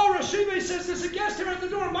says, "Oh, Rosh Hashiva," he says, "there's a guest here at the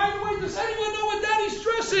door. By the way, does anyone know what Daddy's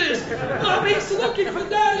dress is?" He's looking for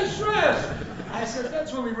Daddy's dress. I said,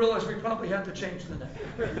 that's when we realized we probably had to change the name.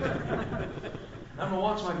 I'm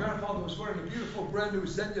once my grandfather was wearing a beautiful brand new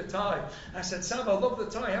Zenya tie. I said, "Saba, I love the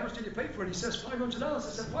tie. How much did you pay for it?" He says, $500. I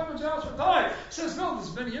said, $500 for a tie? He says, "No, this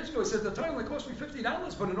is many years ago." He said, "The tie only cost me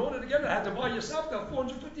 $50, but in order to get it, I had to buy yourself that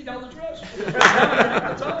 $450 dress."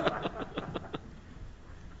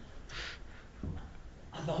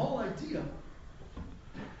 And the whole idea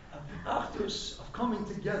of Achdus, of coming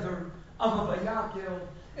together, of a Vayakel,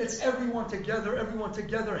 it's everyone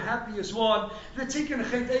together, happy as one. The Tikkun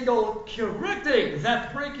Chet Egel correcting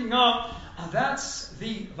that breaking up, and that's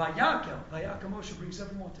the Vayakel. Vayakel Moshe brings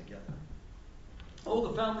everyone together. All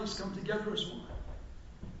the families come together as one.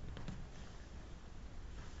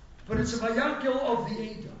 But it's a Vayakel of the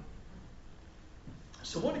Eidah.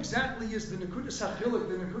 So what exactly is the Nekudas HaChiluk,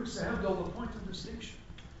 the Nekudas HaHevdel, the point of distinction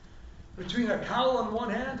between a Khal on one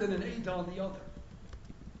hand and an Eidah on the other?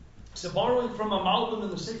 So borrowing from a Malbim in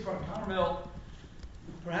the Sefer Carmel,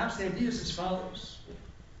 perhaps the idea is as follows.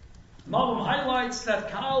 Malbim highlights that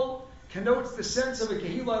Khal connotes the sense of a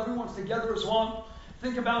Kehillah, everyone's together as one.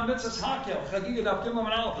 Think about Mitzvahs Hakel, Chagigat Av Gimel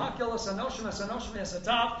Manal, Hakel Es Anoshim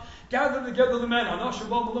Esataf. Gather together the men. Anoshim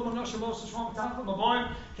Bo Malim Anoshim Moses Shvam Tafel Maboim.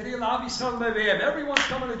 Kiriel Avi Sal Meveim. Everyone's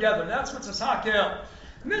coming together. That's Mitzvahs Hakel.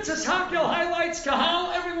 Mitzvahs Hakel highlights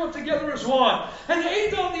Kahal, everyone together as one. And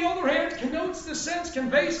Eidah, on the other hand, connotes the sense,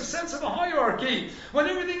 conveys a sense of a hierarchy. When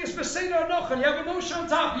everything is Beseder Anochan, you have a Moshe on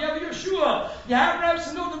top, you have a Yeshua, you have Rav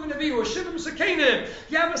Sanodim and Nevi'u, a Shivim Sekenim,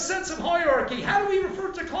 you have a sense of hierarchy. How do we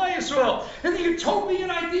refer to Klal Yisrael? In the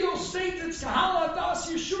utopian ideal state, it's Kahal Adas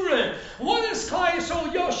Yeshurim. What is Klal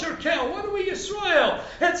Yisrael Yosher Kel? What are we Yisrael?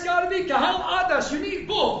 It's got to be Kahal Adas. You need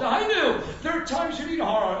both. There are times you need a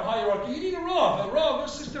hierarchy. You need a Rav,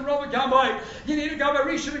 Sister Rabbi Gabbai. You need a Gabbai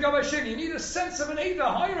Rishon, a Gabbai Sheni. You need a sense of an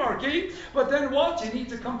Eidah hierarchy. But then what? You need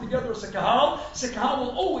to come together as a Kahal. So Kahal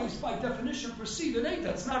will always, by definition, precede an Eidah.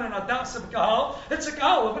 It's not an Adas of Kahal. It's a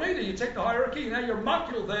Kahal of an Eidah. You take the hierarchy, now you're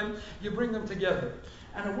makil them, you bring them together.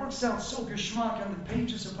 And it works out so geschmack on the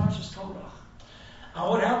pages of Parshas Korach. And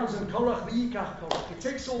what happens in Korach, V'yikach Korach? He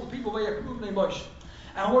takes all the people by Yaakov and Moshe.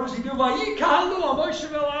 And what does he do? Vayikalu Moshe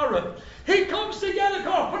ve'Aaron. He comes together,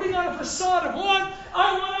 putting on a facade of what?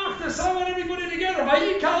 I want Achdus. I want everybody together.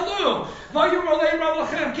 Vayikalu. Vayurolei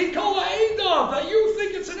Ravachem. Kikol Eidah. That you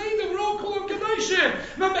think it's an Eidah. We're all Kulam Kadeshim.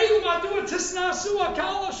 Mamelu Madu Tisnasu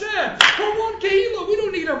Akal Hashem. For one Kehillah. We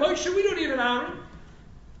don't need a Moshe. We don't need an Aaron.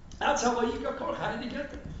 That's how Vayikach Korach. How did he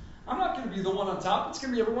get there? I'm not going to be the one on top. It's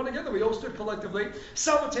going to be everyone together. We all stood collectively,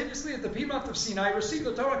 simultaneously at the Pimat of Sinai, received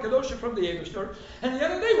the Torah Kedoshim from the Eibishter, and the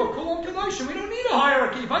other day we're Kulam Kedoshim. We don't need a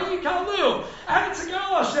hierarchy. Vayikalu, and it's a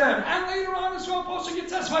Gal Hashem. And later on as well, Pasuk it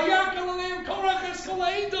says, Vayakal Aleim Korach Es Kol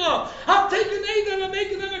Eidah. I'm taking Eidah and I'm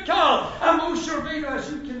making them a Kal. And Moshe Rabbeinu, as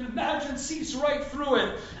you can imagine, sees right through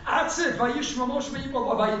it. That's it. Vayishma Moshe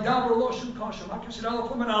Meibal, Vayidaber Loshim Kashem. Hakim Sidal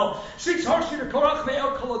Fumanal. Speaks harshly to Korach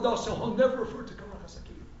Ve'el Kol Adas. He'll never refer to Korach as a Kehillah.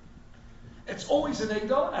 It's always an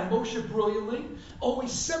Eidah, and Moshe brilliantly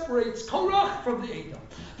always separates Korach from the Eidah.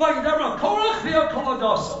 Vayidabra Korach v'yal kol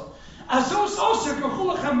hadaso. Azos also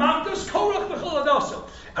k'chulach hamagdos Korach v'chol hadaso.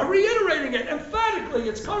 Reiterating it emphatically,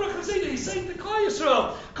 it's Korach Hazeda. He's saying to Klal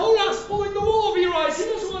Yisrael, Korach's pulling the wool over your eyes. He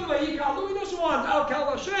doesn't want Vayikal. He doesn't want Al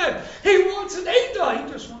Kal Hashem. He wants an Eidah.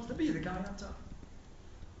 He just wants to be the guy on top.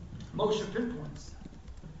 Moshe pinpoints that.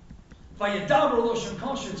 Vayidabra Loshem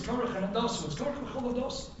Kosher. It's Korach and Hadaso. It's Korach v'chol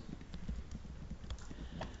hadaso.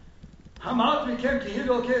 Hamat mikem ki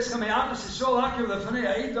hidol kes chameyanis Yisrael hakim lefnei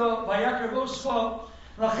Eidah vayakar oscha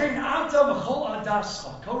lachein ata v'chol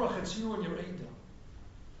adascha. Korach, it's you and your Eidah.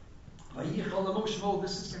 This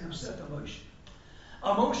is going to upset Moshe.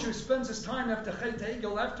 Moshe spends his time after Khal and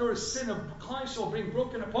Eidah, after his sin of Klal Yisrael being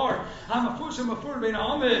broken apart. What's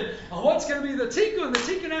going to be the tikkun? The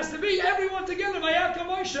tikkun has to be everyone together by Yaakov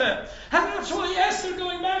Moshe. And that's why Esther,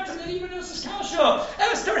 going back to the even this is Kasha,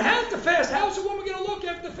 Esther had to fast. How's a woman going to look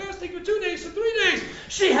after fasting for 2 days, for 3 days?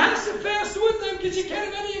 She has to fast with them because you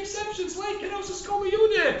can't have any exceptions. Like Kenosis Kol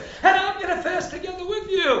Yudim. And I'm going to fast together with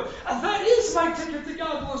you. And that is my ticket to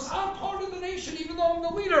God. I'm part of the nation, even though I'm the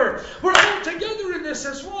leader. We're all together in this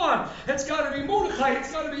as one. It's got to be Mordechai,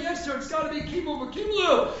 it's got to be Esther, it's got to be Kibu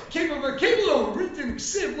V'Kiblu. Kibu V'Kiblu, written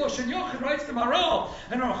Ksiv, Loshen Yochid, writes the Maral.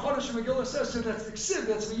 And our Chodesh Megillah says that's the Ksiv,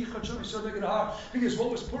 that's the Yichad Shom Yisrael Neged Har. Because what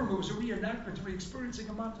was Purim? It was a reenactment, re-experiencing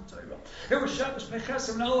a mountain Torah. It was Shabbos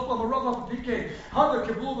Pechesim, and Aleph on the Rav of PK. Hada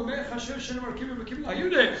Kiblu V'Mech Hashem Shenem Ar Kibu V'Kiblu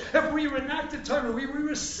Hayude. If we reenacted Torah, we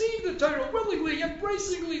receive the Torah willingly,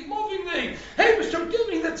 embracingly, lovingly. Hey, Mr.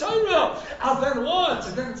 Giving the Torah. And then what?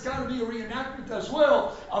 And then it's got to be a reenactment as well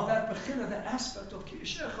of that bechina, the aspect of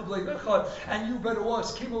Kiyashecha B'Leivechad, and you better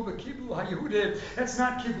was Kibu V'Kiblu HaYehudim. It's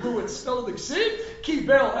not Kiblu, it's spelled Ksiv.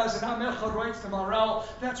 Kibel, as an Amechad writes the Maral,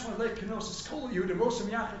 that's when Leit Kenosis Kol Yehudim, Rosam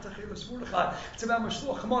Yachet Techilas Mordechai. It's about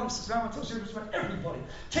Mashloach Haman, it's about everybody.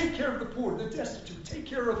 Take care of the poor, the destitute, take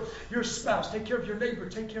care of your spouse, take care of your neighbor,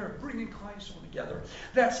 take care of bringing Klal Yisrael together.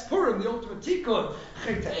 That's Purim, the ultimate tikkun.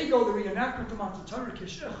 Chet Ego, the reenactment of Matan Torah,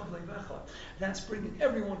 Kiyashecha B'Leivechad. That's bringing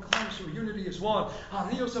everyone Klal Yisrael unity as one.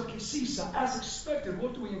 Hanios of Kisisa, as expected.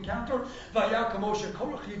 What do we encounter? Vayaka Moshe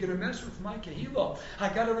Korach. You're going to mess with my Kehillah. I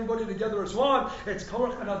got everybody together as one. It's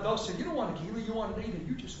Korach and Hadassah. You don't want a Kehillah, you want an Eidah.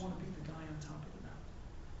 You just want to be the guy on top of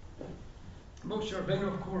the mountain. Moshe Rabbeinu,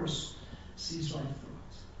 of course, sees right through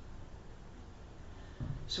it.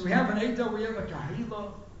 So we have an Eidah, we have a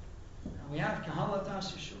Kehillah, and we have Kahal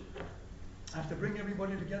Das Yeshua. I have to bring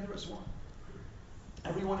everybody together as one.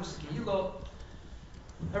 Everyone is a Kehillah.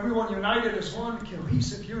 Everyone united as one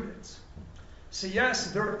cohesive unit. So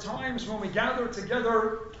yes, there are times when we gather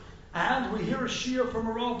together and we hear a Shia from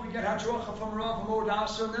a Rav, we get Hadracha from a Rav, a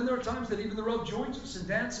Modasa, and then there are times that even the Rav joins us in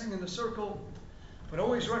dancing in the circle, but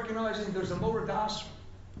always recognizing there's a Moradasra.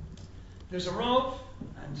 There's a Rav,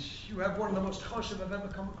 and you have one of the most chashiv I've ever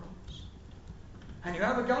come across. And you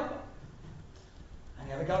have a Gabba. And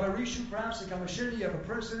you have a Gabba Rishu, perhaps a Gabba Sheni, you have a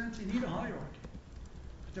president, you need a hierarchy.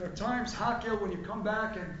 There are times, Hakel, when you come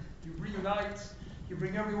back and you reunite, you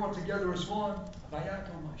bring everyone together as one. But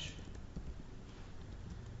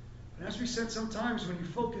as we said, sometimes when you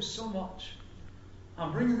focus so much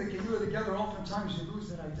on bringing the Kehillah together, oftentimes you lose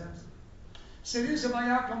that identity. So it is a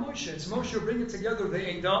Vayaka Moshe. It's Moshe bringing together the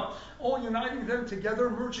Eidah, all uniting them together,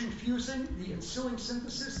 merging, fusing, the ensuing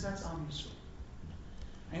synthesis, that's Am Yisrael.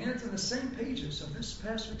 And yet in the same pages of this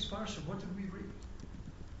past week's parsha, what did we read?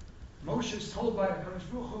 Moshe is told by HaKadosh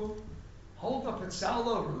Baruch Hu, hold up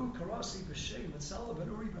Etzala, Ru, Karasi, B'Shem, Etzala, Ben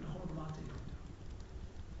Uri, Ben Chol, Mati, Yehuda.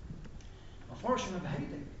 A portion of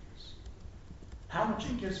Heyday is how much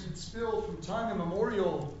ink has been spilled from time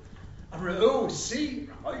immemorial. Re'u, see,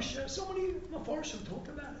 Moshe, so many Mefarshim talk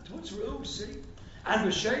about it. What's Re'u, see?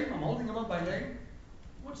 And B'Shem, I'm holding him up by name.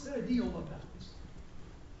 What's the idea all about this?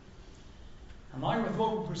 And with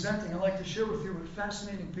what we're presenting, I'd like to share with you a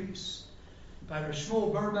fascinating piece by Rav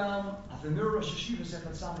Shmuel Birnbaum of the Mir Rosh Yeshiva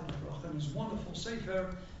Zechat Tzadik Baruch and his wonderful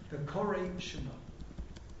sefer, the Korei Shema.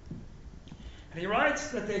 And he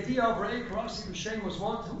writes that the idea of Re'ei Karasi B'Shem was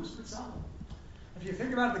what? Who was Betzalel? If you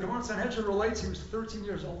think about it, the Gemara Sanhedrin relates he was 13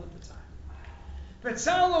 years old at the time.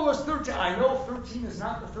 Betzalel was 13. I know 13 is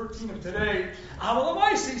not the 13 of today.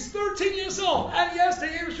 Aval he's 13 years old. And yes, the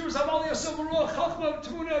Yevushu was Amal Yasov Baruch Chachma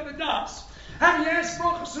Tmuna B'Das. And yes,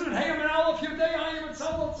 Baruch Hashem Hayam and Aleph Yudei Hayam and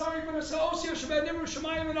Tzalot Tzari Ben Asosio Shabbat Nimru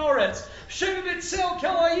Shemayim and Oretz Shem Vitzel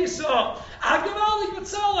Kelaisa Agavali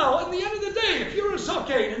Betzalel. At the end of the day, if you're a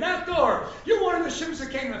Zakain in that door, you're one of the Shem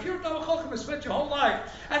Zakain. If you're a Talmid Chacham and spent your whole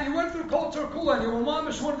life, and you went through Kol Torkula and you were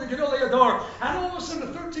mamish one of the Gedolei Ador, and all of a sudden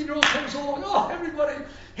a 13-year-old comes along, oh, everybody,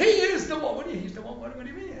 he is the one. What do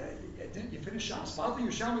you mean? You finish Shas. Father,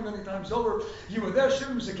 you showed me many times over. You were there,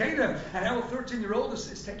 Shimon Zakeda, and now a 13-year-old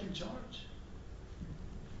is taking charge.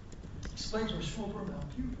 Explains what Shmuel brought about.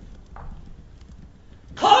 Beautiful.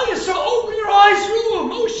 Klal Yisrael, open your eyes, Ruah.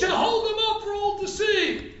 Moshe, hold them up for all to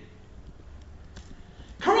see.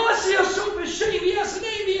 Karasi Yosef Hashem, he has a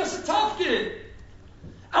name, he has a tafkid.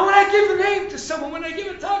 And when I give a name to someone, when I give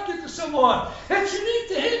a tafkid to someone, it's unique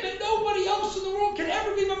to him and nobody else in the world can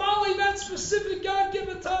ever be mamali that specific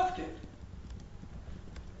God-given tafkid.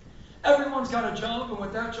 Everyone's got a job, and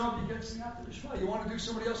with that job you get siyata d'shmaya. You want to do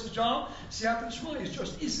somebody else's job, siyata d'shmaya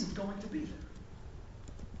just isn't going to be there.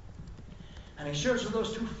 And he shares with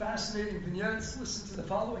those two fascinating vignettes. Listen to the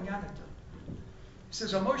following anecdote. He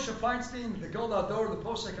says, Moshe Feinstein, the Gol Ador, the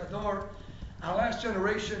Posek Ador, our last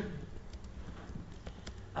generation,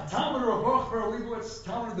 a Talmud or a Baruch Ber Leibowitz,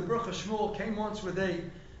 Talmud of the Baruch Shmuel, came once with a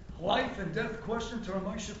life and death question to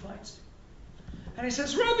Moshe Feinstein. And he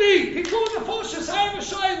says, Rabbi, he called the Foshas, I have a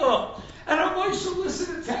Shaila. And Moshe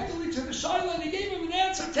listened attentively to the Shaila, and he gave him an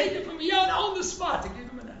answer, taken from Yad on the spot. He gave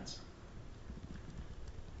him an answer.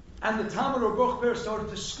 And the Talmud or Baruch Ber started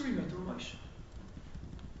to scream at the Moshe.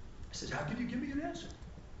 He says, how could you give me an answer?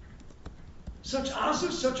 Such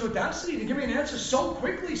azus, such audacity to give me an answer so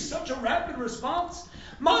quickly, such a rapid response.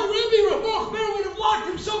 My Rebbe, Baruch Ber, would have locked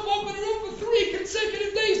himself up in a room for 3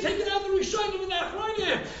 consecutive days, taking out the Rishonim and the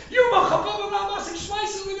Achrayim. You, Machavav, Ramasik,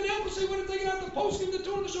 Shmeisim, Living Elpus, he would have taken out the Poskim, the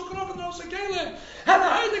Torah, the Shulchan Aruch, and the Osakalim. And the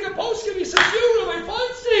Heidegger Poskim, he says, you, Rabbi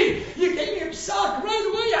Feinstein, you gave me a psak right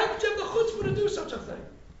away. How could you have the chutzpah to do such a thing?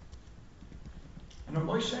 And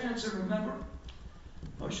Moshe answered, remember,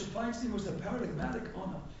 Moshe Feinstein was the paradigmatic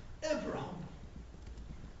honor, ever humble.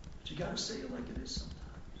 But you got to say it like it is sometimes.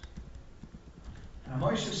 And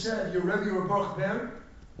Moshe said, your Rebbe or Baruch Ber,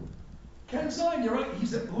 Ken Zayin, you're right,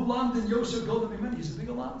 he's a Hulam din Yosef Golda Bimeni, he's a big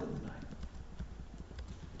Hulam din tonight.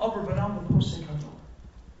 Upper Banam the Posek Hador.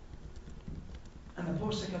 And the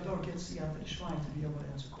Posek Hador gets the out of the shrine to be able to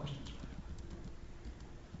answer questions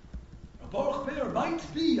right away. Baruch Ber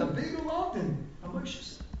might be a big Hulam din, Moshe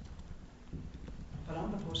said. But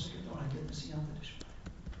I'm the Posek Hador, I get to see out of the shrine.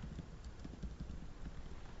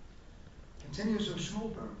 Continues with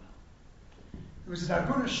Shmuel Ber. There was an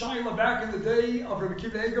Aguna Shaila back in the day of Rabbi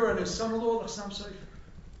Akiva Eiger and his son-in-law, L'chsam Sefer.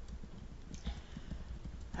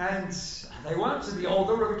 And they went to the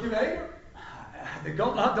older Rabbi Akiva Eiger, the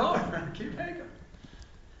Gol Hador, Rabbi Akiva Eiger.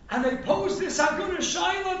 And they posed this Aguna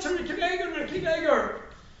Shaila to Rabbi Akiva Eiger, and Rabbi Akiva Eiger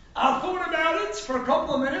thought about it for a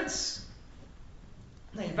couple of minutes.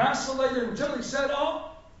 They vacillated until he said,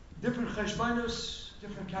 different cheshbonos,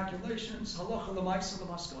 different calculations, halacha l'maisa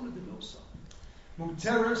l'maskona d'nosa.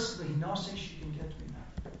 Muteris lehinase, she can get me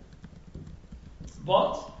married.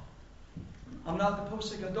 But I'm not the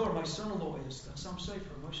Posek Ador, my son-in-law is. That's some Sefer,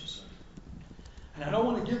 Moshe Sefer. And I don't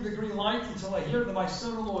want to give the green light until I hear that my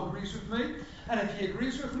son-in-law agrees with me. And if he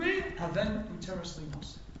agrees with me, then Muteris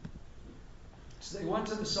lehinase. So they went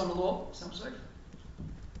to the son-in-law, some Sefer.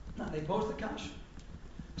 Now they posed the kasha.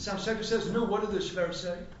 Some Sefer says, no, what did the Shver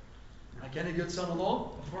say? Like any good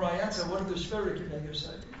son-in-law, before I answer, what did the Shver Akiva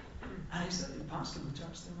say? And he said, Paskin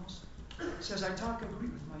returns them also. He says, I agree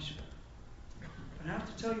with my Shver. But I have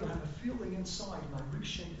to tell you, I have a feeling inside my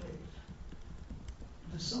Rishon Dave.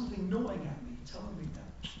 There's something gnawing at me, telling me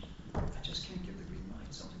that I just can't give the green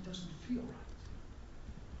light. Something doesn't feel right.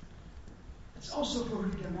 It's also for her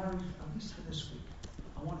to get married, at least for this week.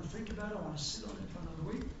 I want to think about it. I want to sit on it for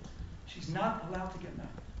another week. She's not allowed to get married.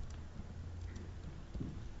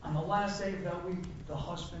 On the last day of that week, the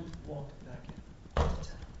husband walked back in to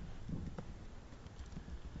town.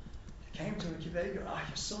 They came to Akiva Eiger.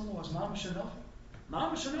 Your son-in-law is Mama Shanafi.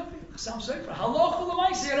 Mama Shanafi, Some Sefer. Halacha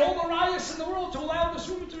l'maisa, he had all the rayas in the world to allow this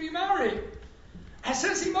woman to be married. And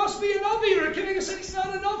says he must be a Navi. Or Akiva Eiger said he's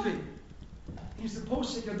not a Navi. He's the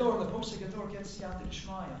Posek Ador. The Posek Ador gets the Yad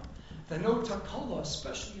Shmaya. The no takala,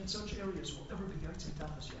 especially in such areas, will ever be Yaitse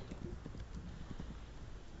Tachas Yad.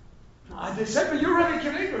 They said, but you're Rabbi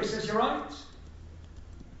Akiva Eiger. He says, you're right.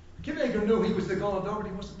 Akiva Eiger knew he was the Gol Ador, but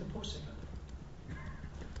he wasn't the Posek Ador.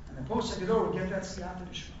 And the Posek Ador would get that Siyata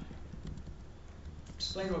D'Shmaya.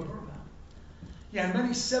 Explain to a Burma. Yeah, and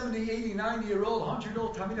many 70, 80, 90-year-old,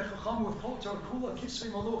 100-year-old Talmidei Chacham with Kotar, Kula,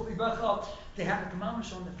 Kisvei, Maluch, Libecha, they have a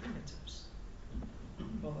Kamamish on their fingertips.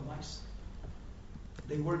 Well, the mice.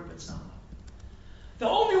 They work, but it's not allowed. The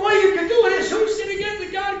only way you can do it is who's going to get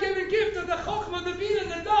the God-given gift of the Chokhmah, the Bina,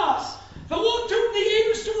 the Das. The one to whom the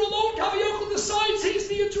Eberster alone, Kaviyachal, decides he's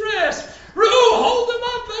the address. Ru, hold him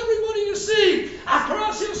up for everybody to see.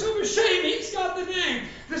 Akaras Yosef Hashem, he's got the name.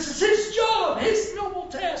 This is his job, his noble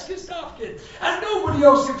task, his tafkid. And nobody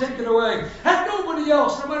else can take it away. And nobody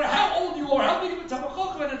else, no matter how old you are, how big of a Talmid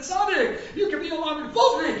Chacham and a Tzaddik. You can be a Lamed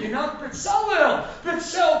Vovnik. You're not B'Tzalel.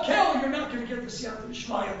 B'Tzel Kel. You're not going to get the Siyata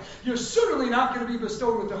D'Shmaya. You're certainly not going to be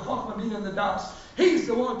bestowed with the Chochmah, Min, and the Das. He's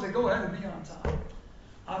the one to go ahead and be on top.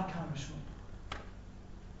 Ad Kan V'Shmona.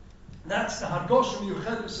 That's the Hargosha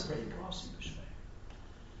Miyuchedes of Rei Krasi B'Shmei.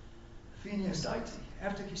 Phineas Daiti.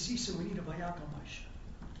 After Kisisa, we need a Vayakal Moshe.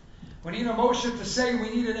 We need a Moshe to say we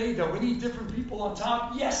need an Eidah. We need different people on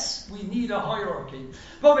top. Yes, we need a hierarchy.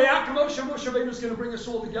 But Vayakal Moshe Rabbeinu is going to bring us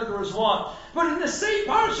all together as one. But in the same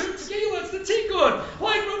parsha, it's the Tikkun.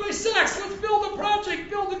 Like Rabbi Sachs, let's build a project,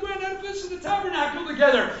 build the grand edifice of the tabernacle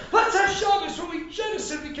together. Let's have Shabbos when we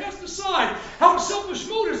jettison, we cast aside our selfish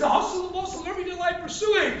motives, the hustle and bustle of everyday life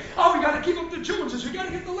pursuing. Oh, we got to keep up the Joneses. We got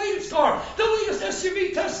to get the latest car, the latest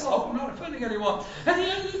SUV, Tesla. I hope I'm not offending anyone. At the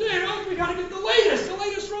end of the day, we got to get the latest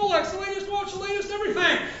Rolex, the latest watch, the latest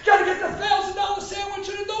everything. Got to get the $1,000 sandwich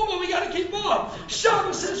in a Noma. We got to keep up.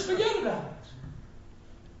 Shabbos says, forget about it.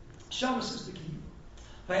 Shabbos is the key.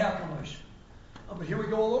 Vayakal Moshe. Oh, but here we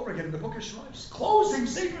go all over again in the book of Shmos. Closing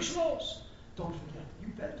Sefer Shmos. Don't forget, you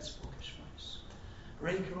bet it's the book of Shmos.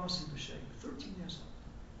 Rei Karasi B'Shem, 13 years old.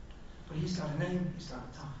 But he's got a name, he's got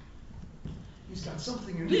a time. He's got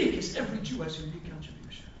something unique, because every Jew has a unique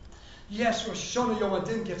contribution. Yes, Rosh Hashanah Yom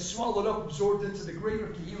Adin gets swallowed up, absorbed into the greater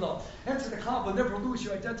Kehillah, into the Klal, but never lose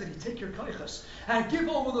your identity. Take your kaichas and give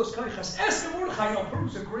over those kaichas. Esther Mordechai,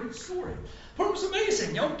 Purim's a great story. Purim's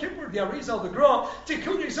amazing. Yom Kippur, the Arizal, the Gra,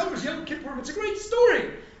 Tikkun Zomer's Yom Kippur. It's a great story.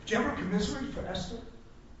 Did you ever commiserate for Esther?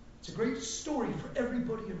 It's a great story for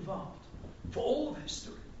everybody involved, for all of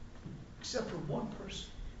history, except for one person.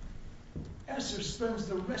 Esther spends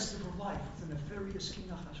the rest of her life with the nefarious King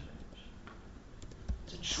Achashverosh.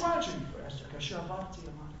 It's a tragedy for Esther. And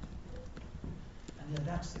yet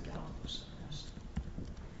that's the Galilus of Esther.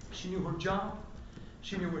 She knew her job,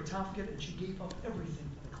 she knew her tafkid, and she gave up everything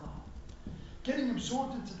for the Klal. Getting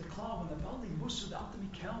absorbed into the Klal when the Bali Musa, the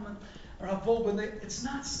Altami Kalman, or Havol, it's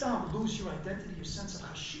not stop, lose your identity, your sense of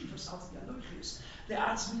Hashivas, the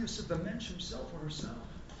Atzmius of the Mensch himself or herself.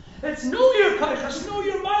 It's know your kaichas, know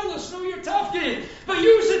your milas, know your tafkid, but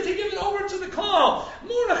use it to give it over to the Klal.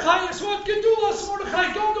 Mordechai is what Gedulas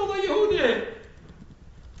Mordechai Gadol Yehudim.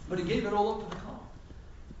 But he gave it all up to the Klal.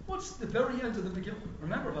 What's the very end of the Megillah?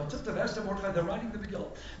 Remember, Vatuftav Esther Mordechai, they're writing the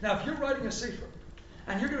Megillah. Now, if you're writing a sefer,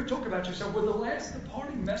 and you're going to talk about yourself, will the last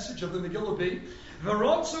departing message of the Megillah be,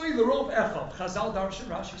 V'rotzoi l'rov echad. Chazal Darshan,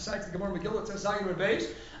 Rashi cites the Gemara Megillah, it says Zayin Rebeis,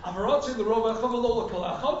 V'rotzoi l'rov echad v'lo l'kol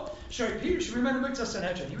echad, Sh'aypir sh'rimenu mitzvah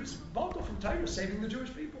Sanhedrin. He was bought from Tyre, saving the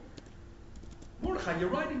Jewish people. Mordechai, you're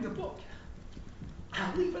writing the book.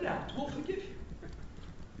 I'll leave it out. We'll forgive you.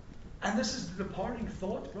 And this is the departing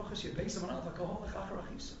thought. The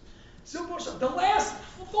last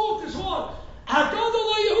thought is what? Mordechai,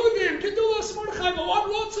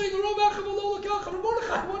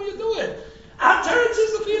 what are you doing? Terence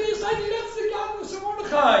is the Phineas idea. That's the godless of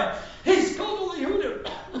Mordechai. He's Gadol Yehudim.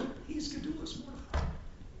 He's Gedulas Mordechai.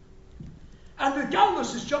 And the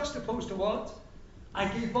godless is juxtaposed to what? I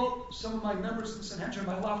gave up some of my members of the Sanhedrin,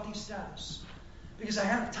 my lofty status, because I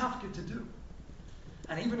had a tafkid to do.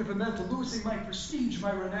 And even if it meant losing my prestige,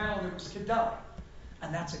 my renown, it was kedai.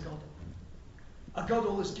 And that's a gadol. A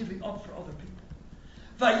gadol is giving up for other people.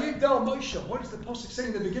 Vayigdal Moshe. What does the pasuk say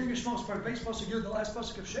in the beginning of Shmos, part of base pasuk Yud, the last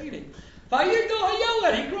pasuk of Sheni? Vayigdal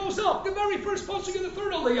Hayeled. He grows up. The very first pasuk in the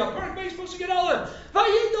third Aliyah, part of base pasuk in Aleph.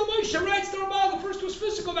 Vayigdal Moshe writes the Ramah. The first was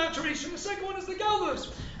physical maturation. The second one is the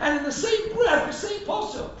galus. And in the same breath, the same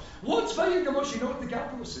pasuk. Once Vayigdal Moshe, you know what the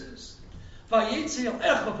galus is? Vayetziel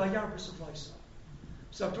Echa Vayarbus of Lysa.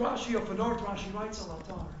 So Rashi of Fedor, Rashi writes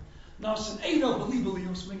Alatar. Nasan Eino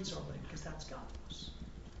Belibelios Meitzarle, because that's Gadlus.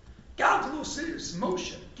 Gadlus is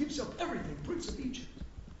Moshe, gives up everything, Prince of Egypt,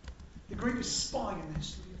 the greatest spy in the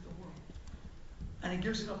history of the world. And he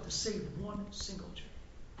gives it up to save one single Jew.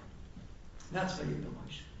 That's Vayigdal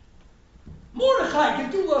Moshe. Mordechai,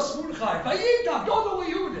 Gedulas Mordechai, Vayigdal, Gadol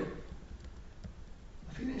Yehudim.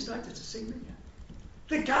 It's the same thing.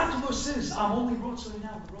 The Gadlus is, I'm only Rotzah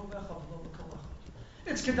now, the Rov Echad,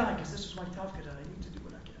 it's kedai, because this is my tafkid, and I need to do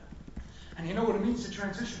what I can. And you know what it means to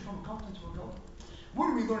transition from a content to a gadol? Where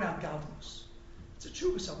do we learn out gadlus? It's a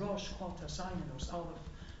chuvas arosh, chal tasayin, those aleph,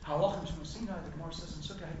 halachim shmusinai, the Gemara says in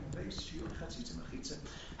Sukkah Hagim Beis, shiyur chatzitza mechitza,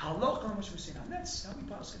 halachim shmusinai. And that's how we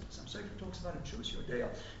pass it. Some sefer talks about it in Chuvas Yodea,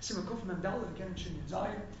 Simakuf Mendal, again in Shin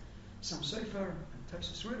Yudzayin, some sefer, and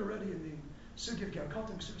Taisus read already in the Sukkah of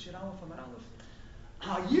Gerkatim, Chuvas Yod Aleph, and Aleph.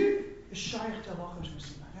 Hayir is shaykh to halachim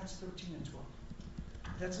shmusinai. That's 13 and 12.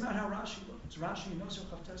 That's not how Rashi looks. Rashi knows how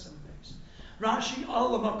Chavtes and base. Rashi,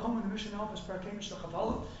 Allah Makom in the Mishnah Alphas Parakemish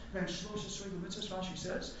Chavala, Ben Shlosh Esrei Mitzvahs. Rashi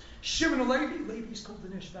says, Shimon Levi, Levi is called the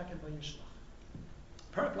Nish back in Vayishlach.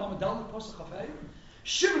 Perak Lamadal Pasach Chafei.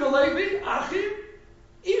 Shimon Levi, Achim,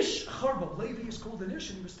 Ish Charba. Levi is called an Ish,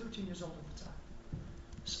 and he was 13 years old at the time.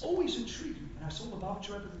 It's always intriguing, and I saw the Babach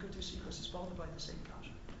Rebbe the Good Sichos is bothered by the same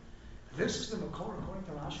kasha. This is the Makor according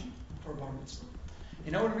to Rashi for Bar Mitzvah.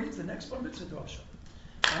 You know what it reads? The next Bar Mitzvah drasha.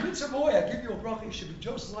 Bar Mitzvah boy, I give you a bracha. You should be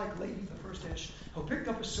just like Levi, the first Ish, who picked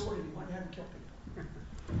up a sword and he went ahead and killed people.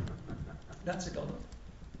 That's a gadol.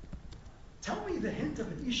 Tell me the hint of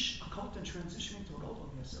an Ish, a cult, and transitioning to a gadol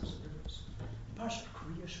in the Aseret Rivers. Parsha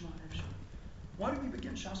Kriya Shema Efshah. Why do we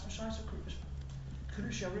begin Shas B'Shai so Kriya Shema?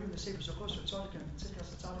 Cherush Yarim in the Sefer Zochos or Tzadik and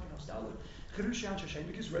Tzidkas Tzadik and Osdalit. Cherush Yan Shashem,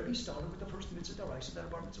 because Rebbe started with the first mitzvah daraisa that a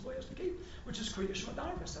bar mitzvah boy has to keep, which is Kriya Shema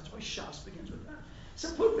Darkas. That's why Shas begins with that. So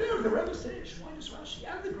put there the Rebbe's Teish, why does Rashi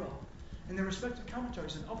and the Gra in their respective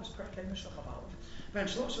commentaries and Avos Perkei Mishloch Avalav, Ben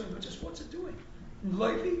Shloshim, but just what's it doing?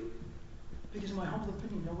 Levi, because in my humble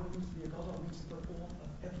opinion, you know what it means to be a gadol? It means to put all of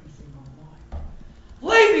everything on the line.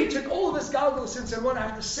 Levi took all of his gadol and said, "What I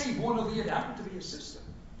have to save one of the it happened to be his sister."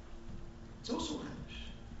 It's also a chiddush.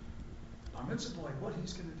 Bar mitzvah boy, what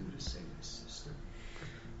he's going to do to save his sister.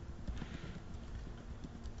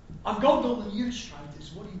 A gadol in Yiddishkeit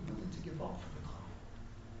is what are you willing to give up for the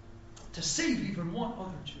Khal? To save even one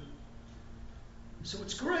other Jew. So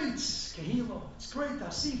it's great, Kehila, it's great,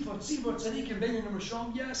 Asifa, Tzibur, Tzadikim, Beinin, and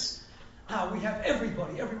Rishon, yes. We have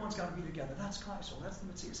everybody, everyone's got to be together. That's Kaisel, that's the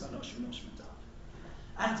Mitzvah,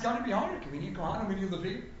 and it's got to be hard. We need Kohanim, we need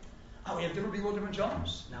Levim. We have different people, different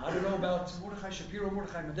jobs. Now, I don't know about Mordechai Shapiro,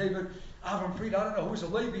 Mordechai David, Avram Fried, I don't know who's a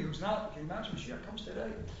Levi, who's not. Can you imagine Mashiach comes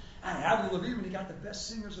today? And I have the Levim, and he got the best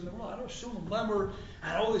singers in the world. I don't know, Shulman Lemmer,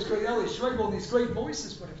 and all these great Eli Schreibel, and these great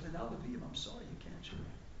voices, but if they're not Levim, I'm sorry, you can't join.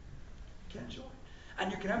 You can't join.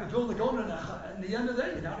 And you can have a Vilna Goda, and at the end of the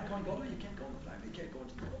day, you're not a Kohen Goda, you can't go to the family, you can't go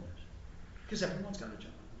into the wilderness. Because everyone's got a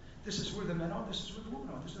job. This is where the men are, this is where the women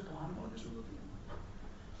are, this is where the Kohanim are, this is where the Levim are.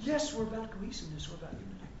 Yes, we're about cohesiveness, we're about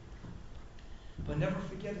unity. But never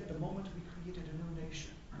forget at the moment we created a new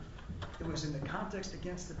nation, it was in the context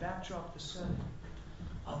against the backdrop, the setting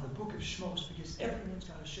of the book of Shmos, because everyone's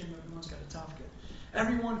got a shem, everyone's got a tafkid.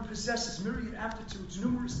 Everyone possesses myriad aptitudes,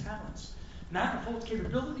 numerous talents, manifold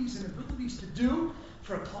capabilities and abilities to do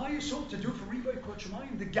for a Klal Yisrael, to do for Rivay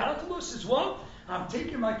Kochamayim. The Gadolus as well. I'm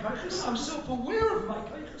taking my kaiches, I'm self-aware of my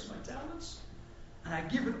kaiches, my talents, and I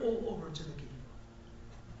give it all over to the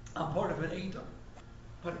Kehillah. I'm part of an Eidah.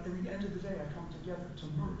 But at the end of the day, I come together to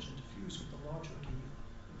merge and to fuse with the larger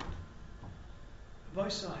Kehillah.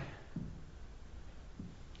 Vaisai,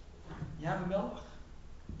 you have a Melech,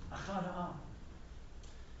 Achad Ha'am.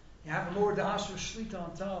 You have a Lord Asher Shlita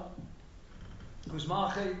on top, who's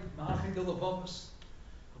Ma'achei the Levavos,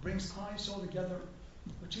 who brings Klal Yisrael together,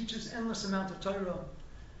 who teaches endless amount of Torah.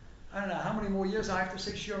 I don't know how many more years I have to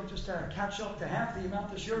say Shurim just to catch up to half the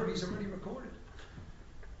amount of Shurim he's already recorded.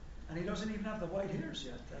 And he doesn't even have the white hairs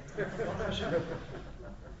yet.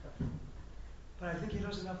 But I think he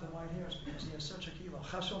doesn't have the white hairs because he has such a kilo.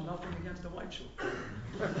 Chashom, nothing against the white shul.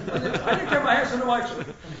 I didn't get my hands on the white shul.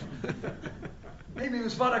 Maybe it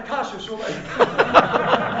was Vadakasha, so we'll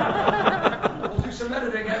do some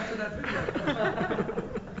editing after that video.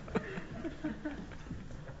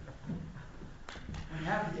 When you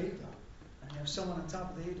have the Eidah, and you have someone on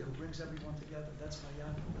top of the Eidah who brings everyone together, that's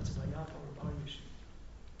Vayakov. That's Vayakov or Baruch.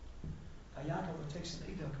 Vayakov that takes an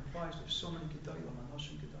Eidah comprised of so many Gedolim,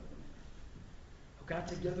 Anoshim Gedolim, who got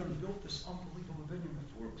together and built this unbelievable binyan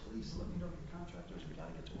before. Please let me know your contractors. We got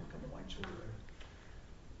to get to work on the white shul.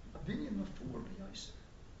 A binyan before B'Yaiser.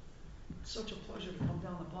 It's such a pleasure to come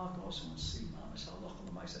down the block also and see Mamash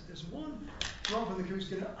Halachah L'Maisa. There's one drop in the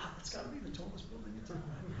community. It's got to be the tallest building in town.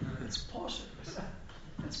 It's Pasha.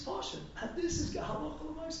 It's Pasha. And this is Halachah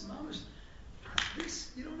L'Maisa. Mamash.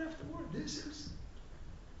 This, you don't have to worry. This is,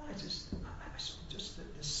 I saw just the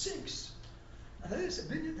sinks. And that is a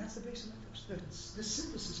binyan, that's the base of the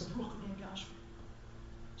synthesis of Ruchni and Gashmi.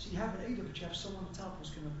 So you have an Eidah, but you have someone on top who's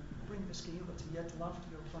going to bring this Kehillah to yet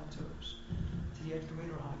loftier plateaus, to yet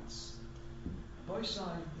greater heights. By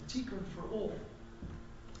side, the tikkun for all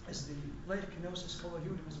is the late kenosis kol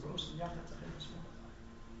haYudim is the rosh and yachat Beis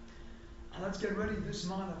Mordechai. And let's get ready this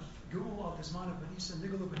man of Geula, this man of Benisa,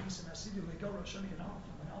 Nigula Benisa, Nasidim, Legora, Shani, and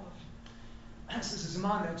Aleph. This is a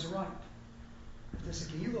man that's ripe. If there's a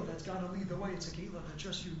Kehillah that's got to lead the way, it's a Kehillah that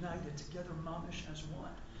just united together, mamish as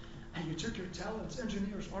one. And you took your talents,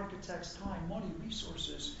 engineers, architects, time, money,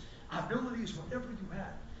 resources, abilities, whatever you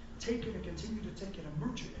had, take it and continue to take it and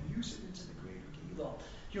merge it and use it into the greater Kehillah.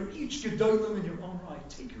 You're each gedolim in your own right.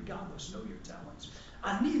 Take your gadlus, know your talents.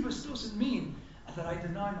 Anivus doesn't mean that I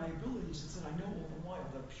deny my abilities. It's that I know all the while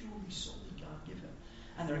they're purely, solely God-given.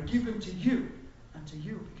 And they're given to you and to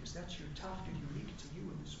you because because that's your tafkid unique to you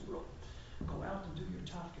in this world. Go out and do your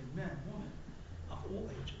tafkid, men, women, of all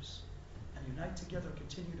ages, and unite together,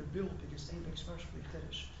 continue to build, because they makes first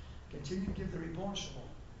finish. Continue to give the Ribbon Shalom.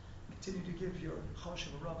 Continue to give your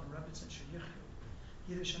Choshev Rav and Rebbetzin Sheyichyu.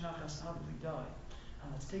 Yiddish Chanukas HaBayis.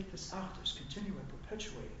 And let's take this actors, continue and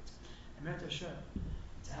perpetuate it. And Met Hashem,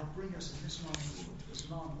 to help bring us in this man to this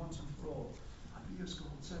man once and for all. Abiyas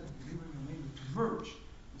Kol Tzedek, to merge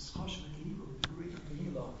this Choshev Kehila with the greater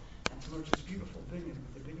Kehila, and to merge this beautiful binyan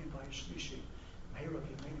with the binyan by Shlishi. Mehirak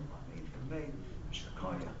Yemeinu Amein Yemein,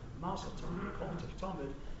 Shakaya, Mazel Tov, Kol Tov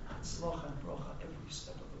Tamid, and Slacha and Bracha every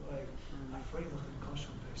step of the way. I pray that in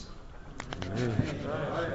Kosher Pesach.